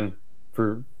baseline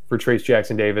for Trace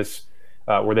Jackson Davis,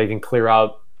 where they can clear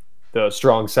out the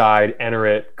strong side, enter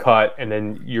it, cut, and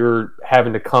then you're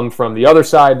having to come from the other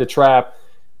side to trap,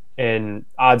 and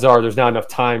odds are there's not enough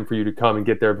time for you to come and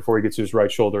get there before he gets to his right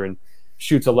shoulder and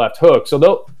shoots a left hook.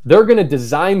 So they're going to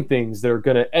design things that are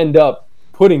going to end up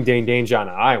putting Dane Dainja on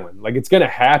an island. Like, it's going to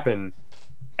happen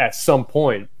at some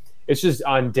point. It's just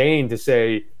on Dane to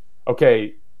say,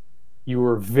 okay, you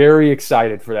were very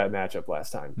excited for that matchup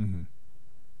last time. Mm-hmm.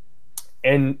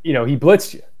 And, he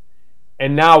blitzed you.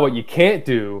 And now what you can't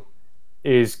do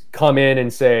is come in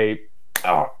and say,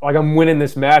 oh, like I'm winning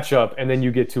this matchup, and then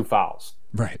you get 2 fouls.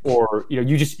 Right. Or,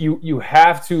 you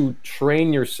have to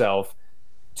train yourself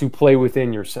to play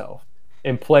within yourself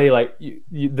and play like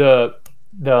the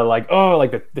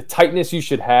tightness you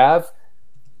should have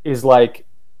is like,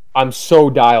 I'm so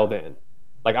dialed in.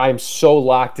 Like I am so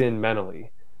locked in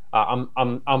mentally.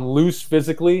 I'm loose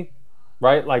physically,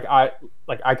 right? Like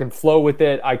I can flow with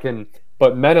it.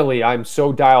 But mentally I'm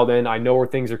so dialed in. I know where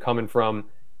things are coming from,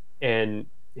 and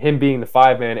him being the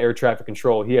 5-man air traffic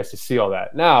control, he has to see all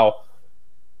that. Now,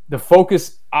 the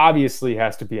focus obviously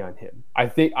has to be on him. I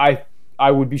think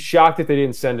I would be shocked if they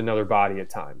didn't send another body at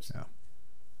times. Yeah.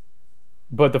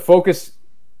 But the focus,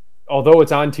 although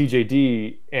it's on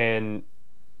TJD and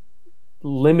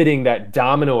limiting that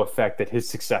domino effect that his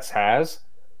success has,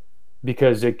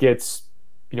 because it gets,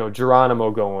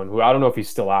 Geronimo going, who I don't know if he's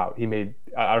still out.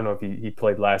 I don't know if he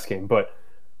played last game, but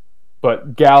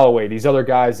Galloway, these other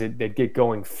guys that get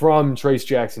going from Trace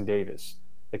Jackson Davis,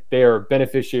 like they are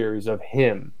beneficiaries of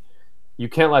him. You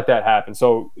can't let that happen.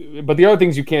 So, but the other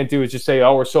things you can't do is just say,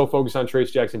 oh, we're so focused on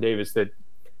Trace Jackson Davis that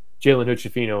Jalen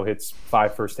Hood-Schifino hits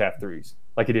 5 first-half threes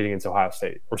like he did against Ohio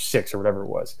State, or 6 or whatever it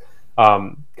was,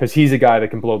 because he's a guy that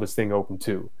can blow this thing open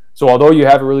too. So although you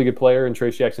have a really good player in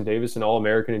Trace Jackson Davis, an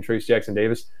All-American in Trace Jackson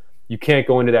Davis, you can't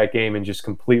go into that game and just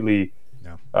completely,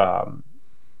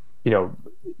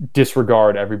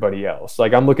 disregard everybody else.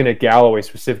 Like I'm looking at Galloway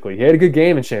specifically. He had a good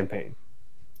game in Champaign.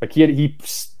 Like he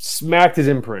smacked his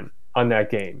imprint on that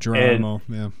game. Geronimo,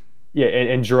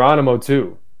 and Geronimo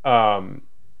too.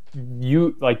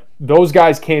 You like those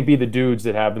guys can't be the dudes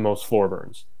that have the most floor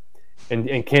burns,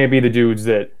 and can't be the dudes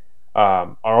that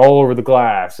are all over the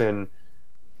glass and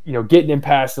getting in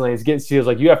passing lanes, getting steals.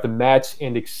 Like you have to match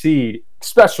and exceed,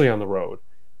 especially on the road.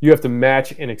 You have to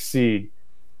match and exceed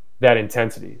that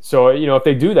intensity. So, if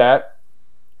they do that,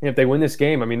 if they win this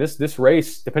game, I mean, this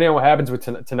race, depending on what happens with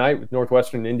tonight with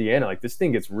Northwestern and Indiana, like this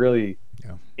thing gets really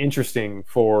interesting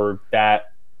for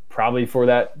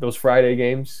those Friday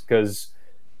games, because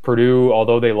Purdue,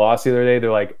 although they lost the other day,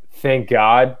 they're like, thank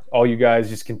God all you guys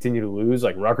just continue to lose.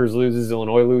 Like Rutgers loses,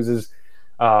 Illinois loses,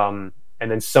 and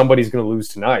then somebody's going to lose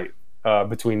tonight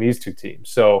between these two teams.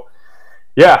 So,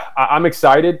 yeah, I'm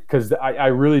excited because I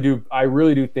really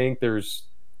do think there's,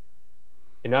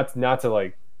 and not to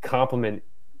like compliment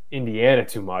Indiana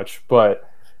too much, but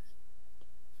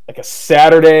like a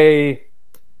Saturday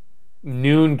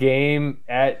noon game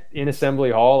in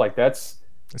Assembly Hall, like that's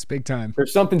big time.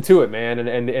 There's something to it, man,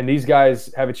 and these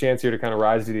guys have a chance here to kind of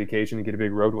rise to the occasion and get a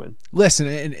big road win. Listen,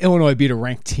 and Illinois beat a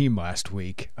ranked team last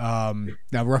week. Now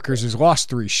Rutgers has lost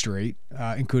 3 straight,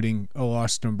 including a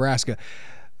loss to Nebraska.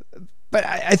 But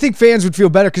I think fans would feel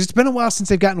better because it's been a while since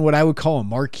they've gotten what I would call a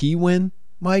marquee win,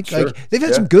 Mike. Sure. Like they've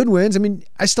had some good wins. I mean,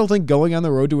 I still think going on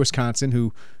the road to Wisconsin,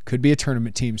 who could be a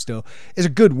tournament team still, is a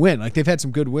good win. Like they've had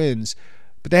some good wins,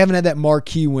 but they haven't had that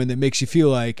marquee win that makes you feel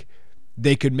like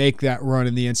they could make that run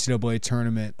in the NCAA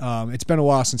tournament. It's been a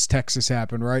while since Texas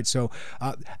happened, right? So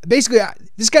basically,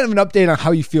 this is kind of an update on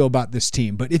how you feel about this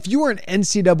team. But if you were an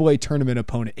NCAA tournament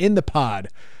opponent in the pod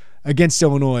against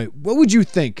Illinois, what would you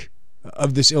think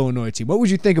of this Illinois team? What would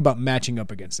you think about matching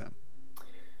up against them?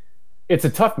 It's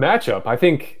a tough matchup. I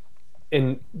think,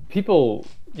 and people,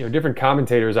 different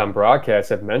commentators on broadcasts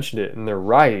have mentioned it, and they're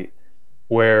right,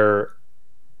 where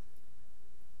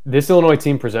this Illinois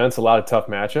team presents a lot of tough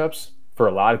matchups for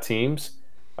a lot of teams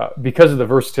because of the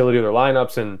versatility of their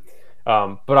lineups. And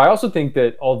but I also think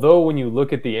that although when you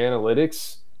look at the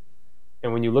analytics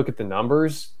and when you look at the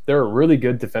numbers, they're a really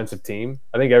good defensive team.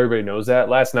 I think everybody knows that.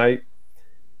 Last night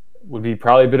would be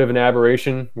probably a bit of an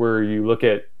aberration where you look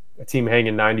at a team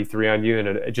hanging 93 on you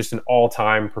and just an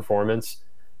all-time performance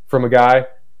from a guy.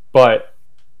 But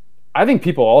I think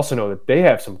people also know that they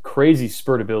have some crazy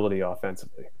spurt ability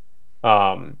offensively.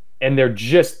 And they're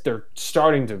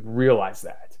starting to realize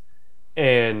that.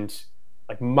 And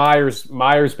like Myers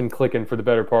been clicking for the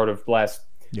better part of the last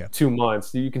 2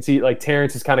 months. You can see like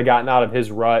Terrence has kind of gotten out of his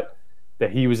rut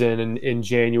that he was in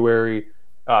January.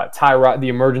 The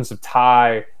emergence of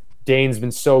Ty. Dane's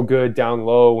been so good down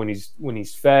low when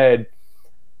he's fed.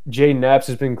 Jay Nepps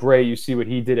has been great. You see what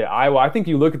he did at Iowa. I think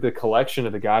you look at the collection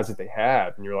of the guys that they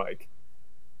have, and you're like,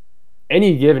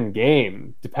 any given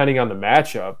game, depending on the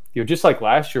matchup, just like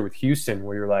last year with Houston,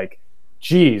 where you're like,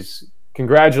 geez,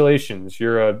 congratulations,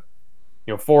 you're a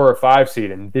 4 or 5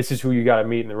 seed, and this is who you got to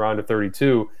meet in the round of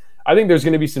 32. I think there's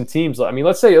going to be some teams. I mean,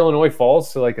 let's say Illinois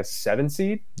falls to like a 7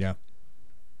 seed. Yeah.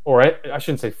 Or I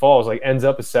shouldn't say falls, like ends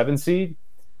up a 7 seed.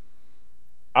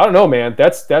 I don't know, man.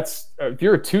 That's if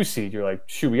you're a 2 seed, you're like,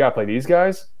 shoot, we got to play these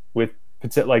guys with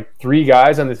like 4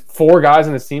 guys on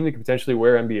this team that could potentially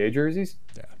wear NBA jerseys.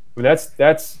 Yeah. I mean, that's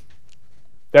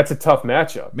a tough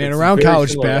matchup. Man, around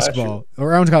college basketball,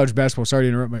 sorry to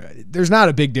interrupt, there's not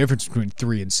a big difference between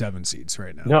 3 and 7 seeds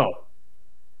right now.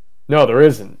 No, there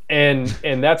isn't. And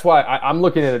that's why I'm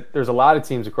looking at it. There's a lot of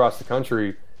teams across the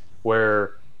country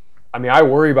where, I mean, I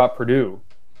worry about Purdue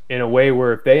in a way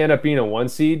where if they end up being a 1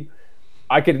 seed,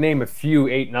 I could name a few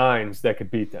 8-9s that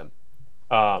could beat them.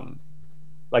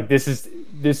 Like this is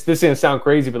gonna sound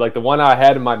crazy, but like the one I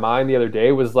had in my mind the other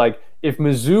day was like, if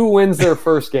Mizzou wins their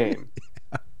first game,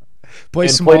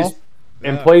 plays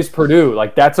Purdue,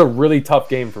 like that's a really tough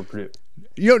game for Purdue.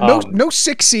 No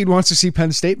 6 seed wants to see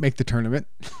Penn State make the tournament.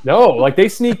 No, like they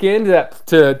sneak into that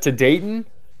to Dayton,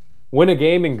 win a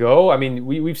game and go. I mean,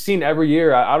 we've seen every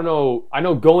year. I don't know. I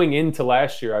know going into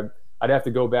last year, I'd have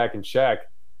to go back and check,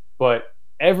 but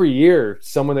every year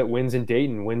someone that wins in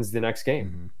Dayton wins the next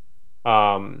game.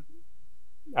 Mm-hmm.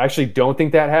 I actually don't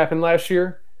think that happened last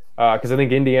year because I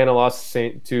think Indiana lost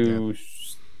to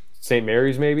St.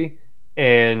 Mary's maybe,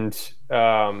 and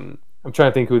I'm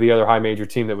trying to think who the other high major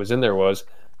team that was in there was,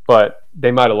 but they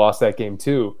might have lost that game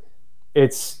too.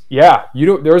 There's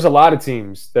a lot of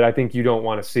teams that I think you don't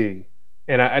want to see,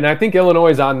 and I think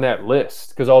Illinois is on that list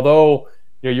because although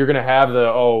you're going to have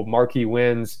the marquee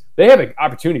wins, they have an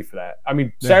opportunity for that. I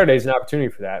mean, Saturday's an opportunity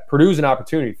for that. Purdue's an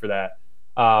opportunity for that.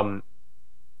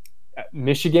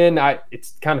 Michigan,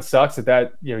 it kind of sucks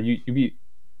that you beat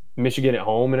Michigan at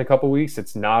home in a couple weeks.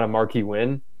 It's not a marquee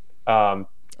win.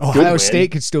 Ohio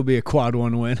State could still be a quad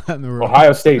 1 win on the road.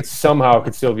 Ohio State somehow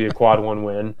could still be a quad 1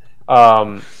 win.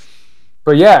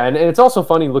 But yeah, and it's also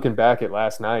funny looking back at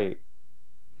last night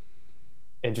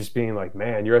and just being like,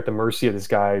 man, you're at the mercy of this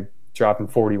guy dropping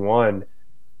 41.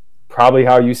 Probably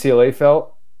how UCLA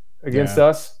felt against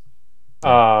us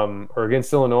or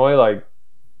against Illinois. Like,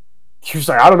 He was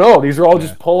like, I don't know. These are all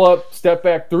just pull up, step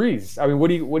back threes. I mean, what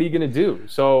are you going to do?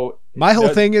 So my whole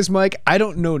thing is, Mike, I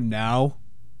don't know now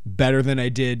better than I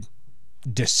did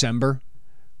December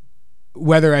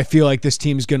whether I feel like this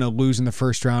team's going to lose in the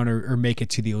first round or make it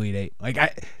to the Elite Eight. Like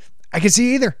I can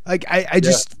see either. Like I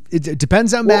just it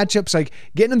depends on matchups. Like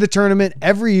get into the tournament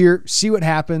every year, see what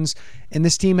happens. And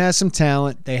this team has some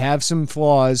talent. They have some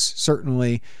flaws,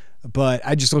 certainly, but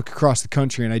I just look across the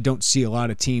country and I don't see a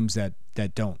lot of teams that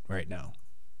don't right now.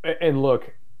 And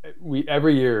look,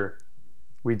 every year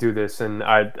we do this, and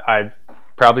I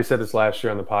probably said this last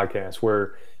year on the podcast,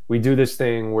 where we do this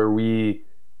thing where we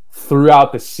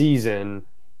throughout the season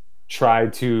try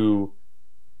to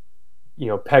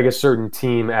peg a certain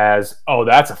team as, oh,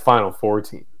 that's a Final Four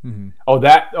team.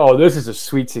 Mm-hmm. This is a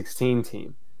Sweet 16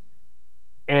 team.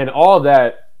 And all of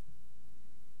that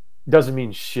doesn't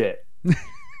mean shit.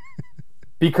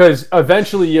 Because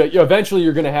eventually you're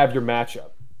going to have your matchup.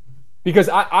 Because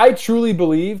I truly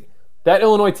believe that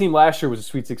Illinois team last year was a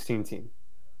Sweet 16 team.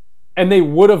 And they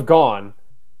would have gone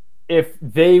if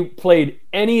they played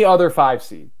any other 5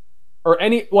 seed. Or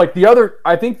any, like the other,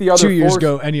 I think the other 2 years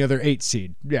ago, any other 8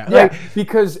 seed. Yeah. Yeah,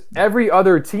 because every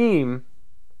other team,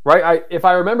 right? If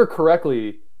I remember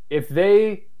correctly, if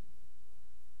they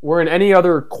were in any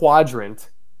other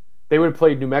quadrant, they would have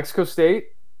played New Mexico State,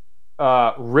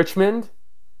 Richmond,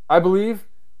 I believe,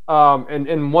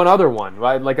 and one other one,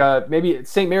 right? Like maybe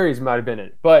St. Mary's might have been in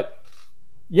it. But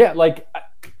yeah, like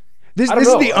this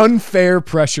is the unfair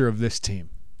pressure of this team.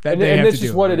 And this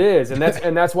is what it is, and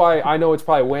that's why I know it's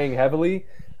probably weighing heavily,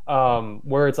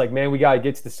 where it's like, man, we got to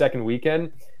get to the second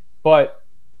weekend. But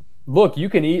look,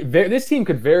 this team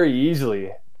could very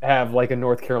easily have like a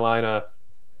North Carolina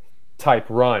type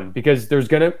run, because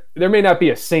there may not be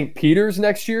a St. Peter's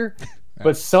next year,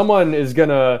 but someone is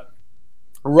gonna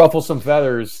ruffle some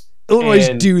feathers.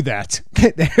 Illinois do that.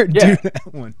 Do that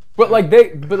one. But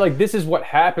this is what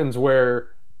happens where,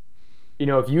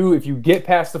 if you get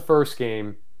past the first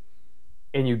game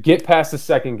and you get past the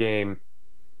second game,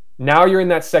 now you're in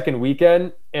that second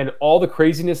weekend, and all the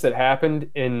craziness that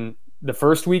happened in the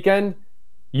first weekend,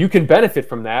 you can benefit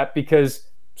from that because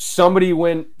somebody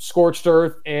went scorched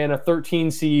earth and a 13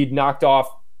 seed knocked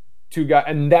off 2 guys,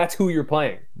 and that's who you're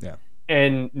playing. Yeah.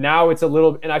 And now it's a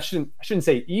little, and I shouldn't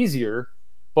say easier,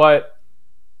 but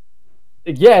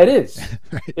yeah, it is.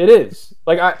 Right. It is.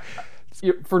 Like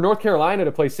for North Carolina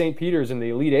to play St. Peter's in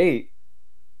the Elite Eight,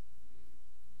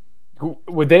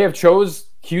 would they have chose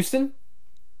Houston,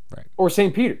 right, or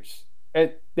St. Peter's?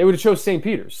 And they would have chose St.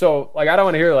 Peter's. So like, I don't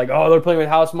want to hear like, oh, they're playing with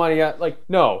house money. Like,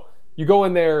 no, you go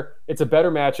in there, it's a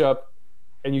better matchup,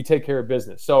 and you take care of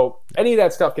business. So any of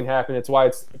that stuff can happen. It's why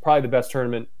it's probably the best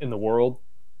tournament in the world.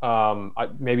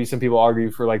 Maybe some people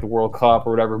argue for like the World Cup or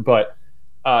whatever, but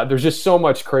there's just so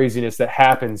much craziness that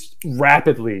happens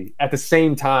rapidly at the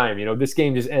same time. This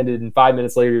game just ended, and 5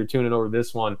 minutes later you're tuning over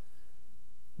this one.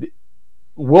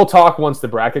 We'll talk once the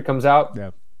bracket comes out.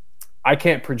 Yeah. I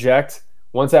can't project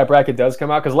once that bracket does come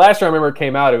out, because last year I remember it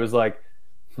came out, it was like,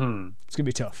 it's gonna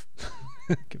be tough.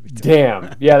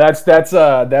 Damn. Yeah, that's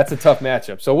a tough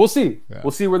matchup. So we'll see. Yeah.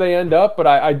 We'll see where they end up. But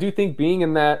I do think being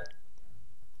in that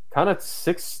kind of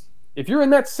 6, if you're in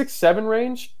that 6-7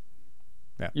 range,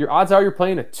 your odds are you're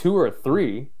playing a 2 or a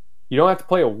 3. You don't have to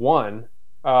play a 1.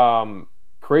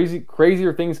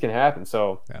 Crazier things can happen.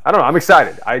 So I don't know. I'm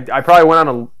excited. I probably went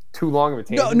on too long of a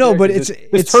tangent. No, but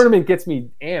this tournament gets me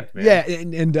amped, man. Yeah,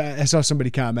 and I saw somebody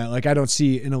comment, like, I don't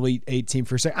see an Elite 8 team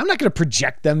for a second. I'm not going to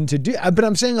project them to do, but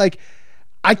I'm saying, like,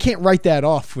 I can't write that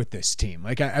off with this team.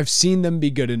 Like, I've seen them be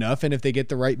good enough, and if they get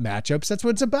the right matchups, that's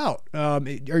what it's about.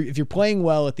 If you're playing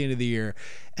well at the end of the year,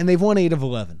 and they've won 8 of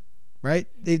 11, right?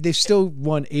 They've still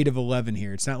won 8 of 11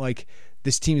 here. It's not like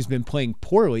this team has been playing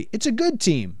poorly. It's a good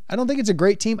team. I don't think it's a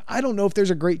great team. I don't know if there's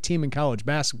a great team in college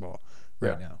basketball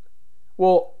right now.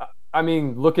 Well, I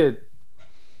mean, look at,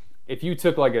 if you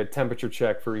took like a temperature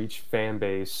check for each fan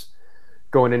base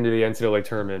going into the NCAA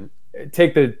tournament,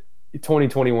 take the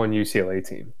 2021 UCLA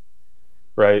team,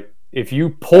 right? If you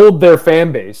pulled their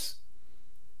fan base,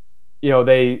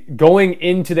 they going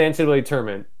into the NCAA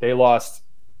tournament, they lost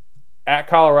at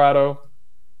Colorado,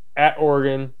 at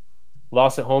Oregon,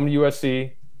 lost at home to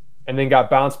USC, and then got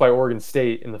bounced by Oregon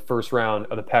State in the first round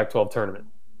of the Pac-12 tournament.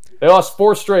 They lost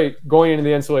 4 straight going into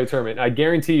the NCAA tournament. And I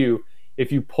guarantee you,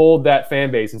 if you pulled that fan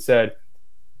base and said,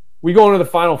 we go into the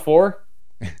Final Four,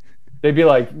 they'd be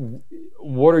like,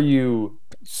 what are you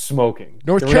smoking?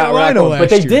 North Carolina last year. But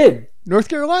they did. North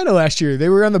Carolina last year. They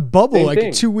were on the bubble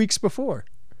like 2 weeks before.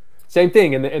 Same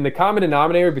thing. And the common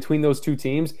denominator between those two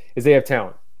teams is they have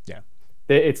talent. Yeah.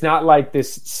 It's not like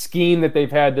this scheme that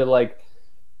they've had to like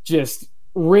just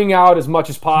wring out as much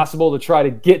as possible to try to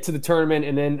get to the tournament.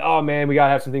 And then, oh man, we got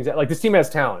to have some things like this team has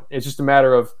talent. It's just a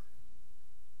matter of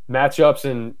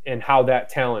matchups and how that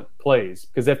talent plays.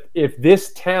 Because if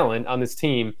this talent on this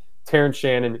team, Terrence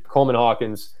Shannon, Coleman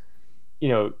Hawkins,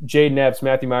 Jaden Epps,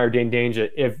 Matthew Meyer, Dane Danger,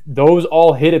 if those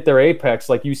all hit at their apex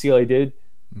like UCLA did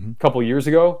a couple years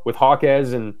ago with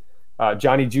Hawkes and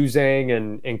Johnny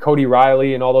Juzang and Cody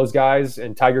Riley and all those guys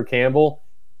and Tiger Campbell,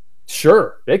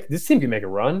 sure, this team can make a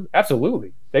run.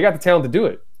 Absolutely. They got the talent to do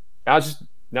it. Now it's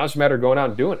just a matter of going out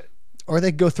and doing it. Or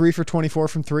they could go 3 for 24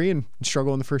 from 3 and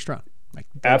struggle in the first round.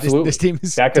 Absolutely. This team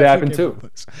is that could happen too.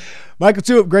 Michael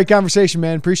Tulip, great conversation,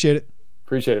 man. Appreciate it.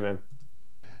 Appreciate it, man.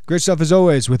 Great stuff as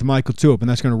always with Michael Tulip, and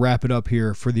that's going to wrap it up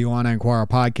here for the Illini Inquirer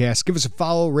podcast. Give us a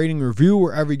follow, rating, review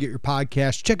wherever you get your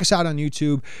podcast. Check us out on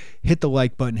YouTube. Hit the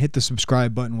like button, hit the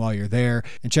subscribe button while you're there,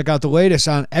 and check out the latest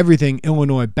on everything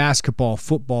Illinois basketball,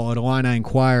 football at Illini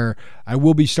Inquirer. I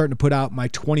will be starting to put out my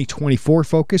 2024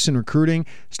 focus in recruiting,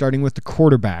 starting with the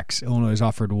quarterbacks. Illinois has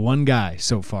offered one guy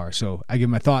so far, so I give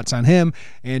my thoughts on him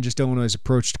and just Illinois'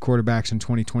 approach to quarterbacks in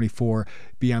 2024.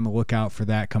 Be on the lookout for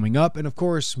that coming up. And, of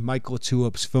course, Michael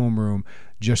Tulip's Film Room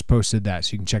just posted that,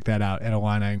 so you can check that out at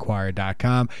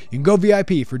IlliniInquirer.com. You can go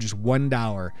VIP for just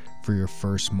 $1 for your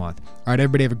first month. All right,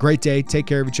 everybody, have a great day. Take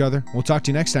care of each other. We'll talk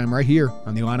to you next time right here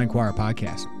on the Illini Inquirer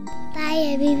podcast.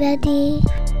 Bye, everybody.